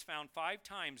bless is found 5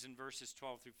 times in verses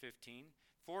 12 through 15.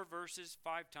 4 verses,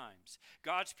 5 times.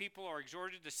 God's people are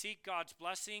exhorted to seek God's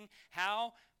blessing.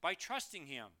 How? By trusting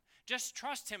him. Just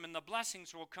trust him and the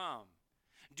blessings will come.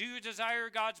 Do you desire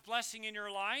God's blessing in your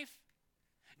life?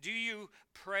 Do you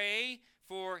pray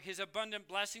for his abundant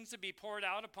blessings to be poured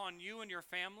out upon you and your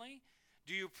family?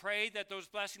 Do you pray that those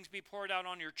blessings be poured out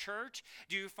on your church?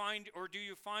 Do you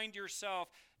find yourself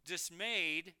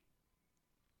dismayed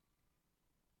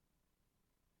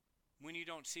when you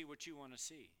don't see what you want to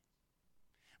see?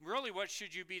 Really, what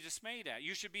should you be dismayed at?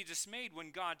 You should be dismayed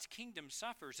when God's kingdom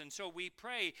suffers. And so we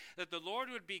pray that the Lord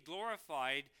would be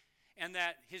glorified and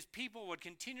that his people would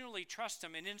continually trust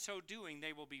him, and in so doing,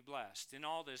 they will be blessed. In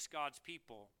all this, God's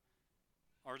people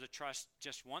are to trust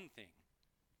just one thing,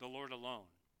 the Lord alone,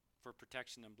 for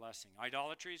protection and blessing.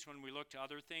 Idolatry is when we look to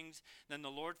other things than the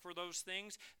Lord for those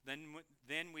things,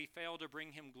 then we fail to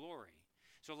bring him glory.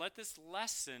 So let this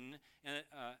lesson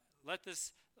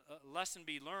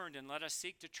be learned, and let us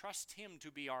seek to trust him to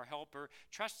be our helper,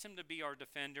 trust him to be our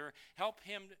defender,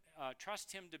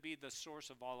 trust him to be the source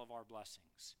of all of our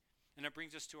blessings. And it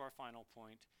brings us to our final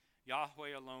point.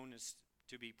 Yahweh alone is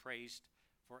to be praised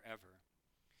forever.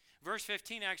 Verse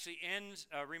 15 actually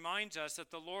reminds us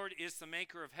that the Lord is the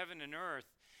maker of heaven and earth.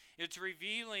 It's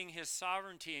revealing his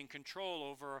sovereignty and control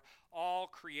over all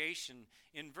creation.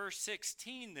 In verse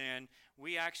 16 then,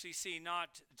 we actually see not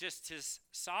just his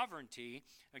sovereignty.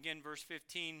 Again, verse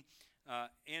 15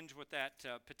 ends with that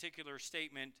particular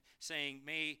statement saying,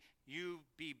 may you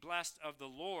be blessed of the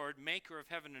Lord, maker of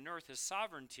heaven and earth, his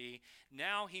sovereignty.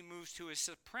 Now he moves to his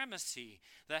supremacy.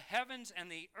 The heavens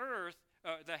and the earth,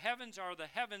 the heavens are the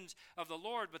heavens of the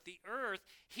Lord, but the earth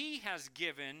he has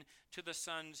given to the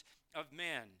sons of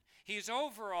men. He's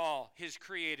over all his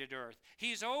created earth.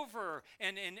 He's over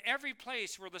and in every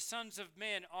place where the sons of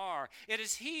men are. It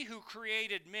is he who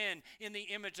created men in the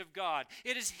image of God.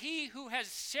 It is he who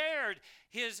has shared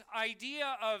his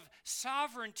idea of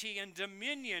sovereignty and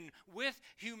dominion with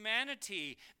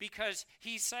humanity, because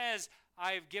he says,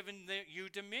 I've given you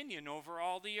dominion over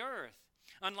all the earth.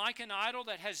 Unlike an idol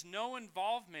that has no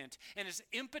involvement and is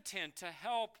impotent to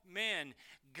help men,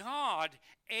 God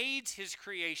aids his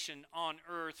creation on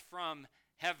earth from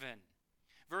heaven.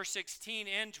 Verse 16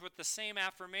 ends with the same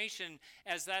affirmation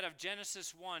as that of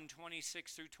Genesis 1,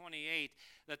 26 through 28,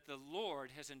 that the Lord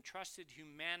has entrusted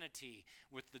humanity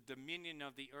with the dominion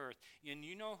of the earth. And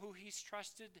you know who he's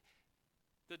trusted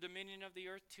the dominion of the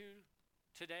earth to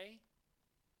today?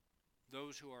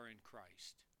 Those who are in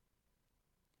Christ.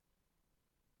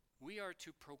 We are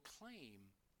to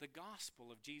proclaim the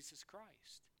gospel of Jesus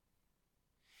Christ.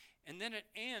 And then it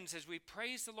ends as we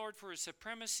praise the Lord for his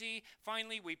supremacy.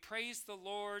 Finally, we praise the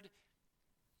Lord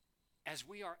as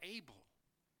we are able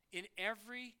in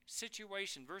every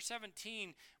situation. Verse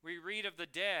 17, we read of the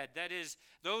dead, that is,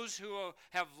 those who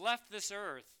have left this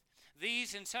earth.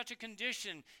 These in such a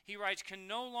condition, he writes, can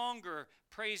no longer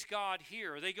praise God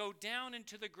here. They go down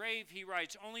into the grave, he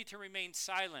writes, only to remain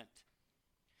silent.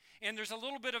 And there's a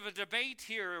little bit of a debate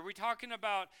here. Are we talking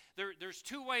about, there's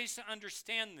 2 ways to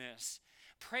understand this.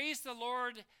 Praise the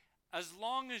Lord as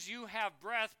long as you have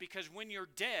breath, because when you're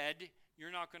dead,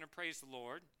 you're not going to praise the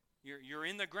Lord. You're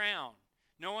in the ground.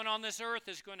 No one on this earth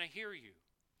is going to hear you.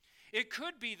 It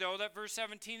could be, though, that verse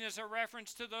 17 is a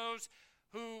reference to those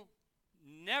who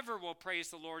never will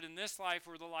praise the Lord in this life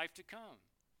or the life to come.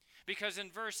 Because in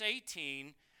verse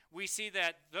 18, we see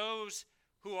that those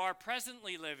who are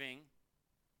presently living,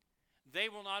 they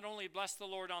will not only bless the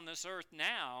Lord on this earth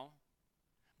now,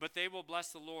 but they will bless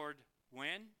the Lord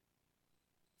when?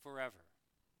 Forever.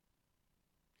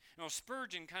 Now,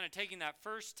 Spurgeon, kind of taking that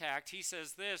first tact, he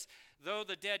says this: though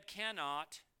the dead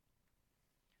cannot,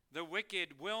 the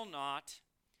wicked will not,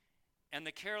 and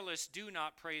the careless do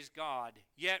not praise God,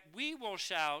 yet we will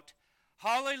shout,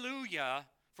 Hallelujah,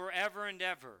 forever and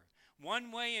ever.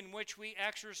 One way in which we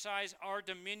exercise our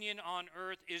dominion on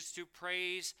earth is to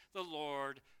praise the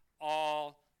Lord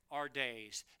all our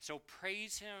days. So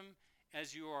praise him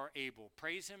as you are able.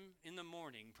 Praise him in the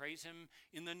morning. Praise him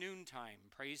in the noontime.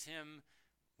 Praise him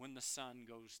when the sun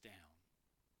goes down.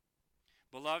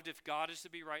 Beloved, if God is to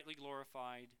be rightly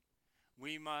glorified,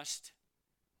 we must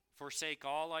forsake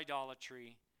all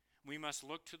idolatry. We must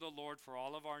look to the Lord for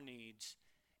all of our needs,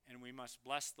 and we must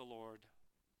bless the Lord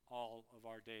all of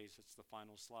our days. That's the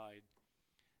final slide.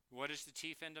 What is the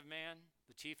chief end of man?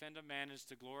 The chief end of man is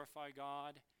to glorify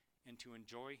God and to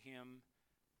enjoy him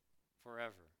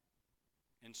forever.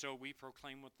 And so we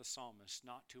proclaim with the psalmist,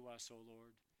 not to us, O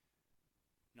Lord,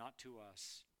 not to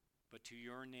us, but to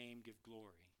your name give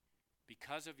glory,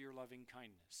 because of your loving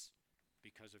kindness,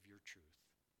 because of your truth.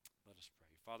 Let us pray.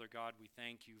 Father God, we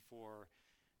thank you for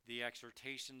the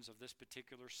exhortations of this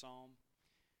particular psalm.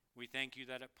 We thank you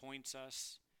that it points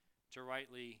us to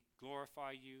rightly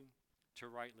glorify you, to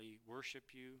rightly worship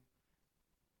you,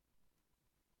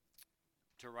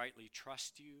 to rightly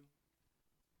trust you,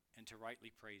 and to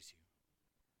rightly praise you.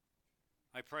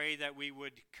 I pray that we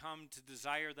would come to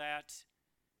desire that,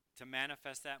 to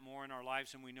manifest that more in our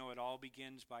lives, and we know it all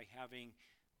begins by having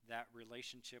that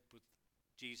relationship with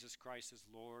Jesus Christ as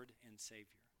Lord and Savior.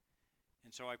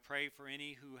 And so I pray for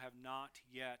any who have not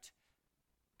yet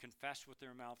confessed with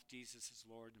their mouth Jesus is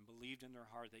Lord and believed in their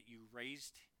heart that you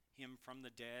raised him from the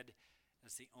dead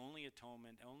as the only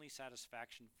atonement, only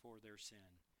satisfaction for their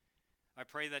sin. I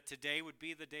pray that today would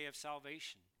be the day of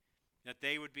salvation, that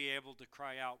they would be able to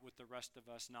cry out with the rest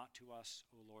of us, not to us,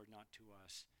 O Lord, not to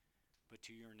us, but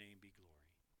to your name be glory.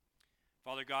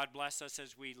 Father God, bless us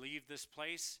as we leave this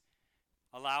place.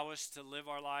 Allow us to live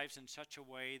our lives in such a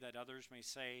way that others may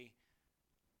say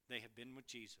they have been with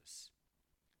Jesus,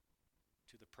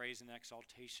 to the praise and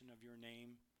exaltation of your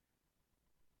name,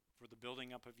 for the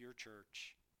building up of your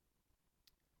church.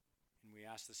 And we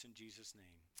ask this in Jesus'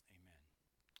 name.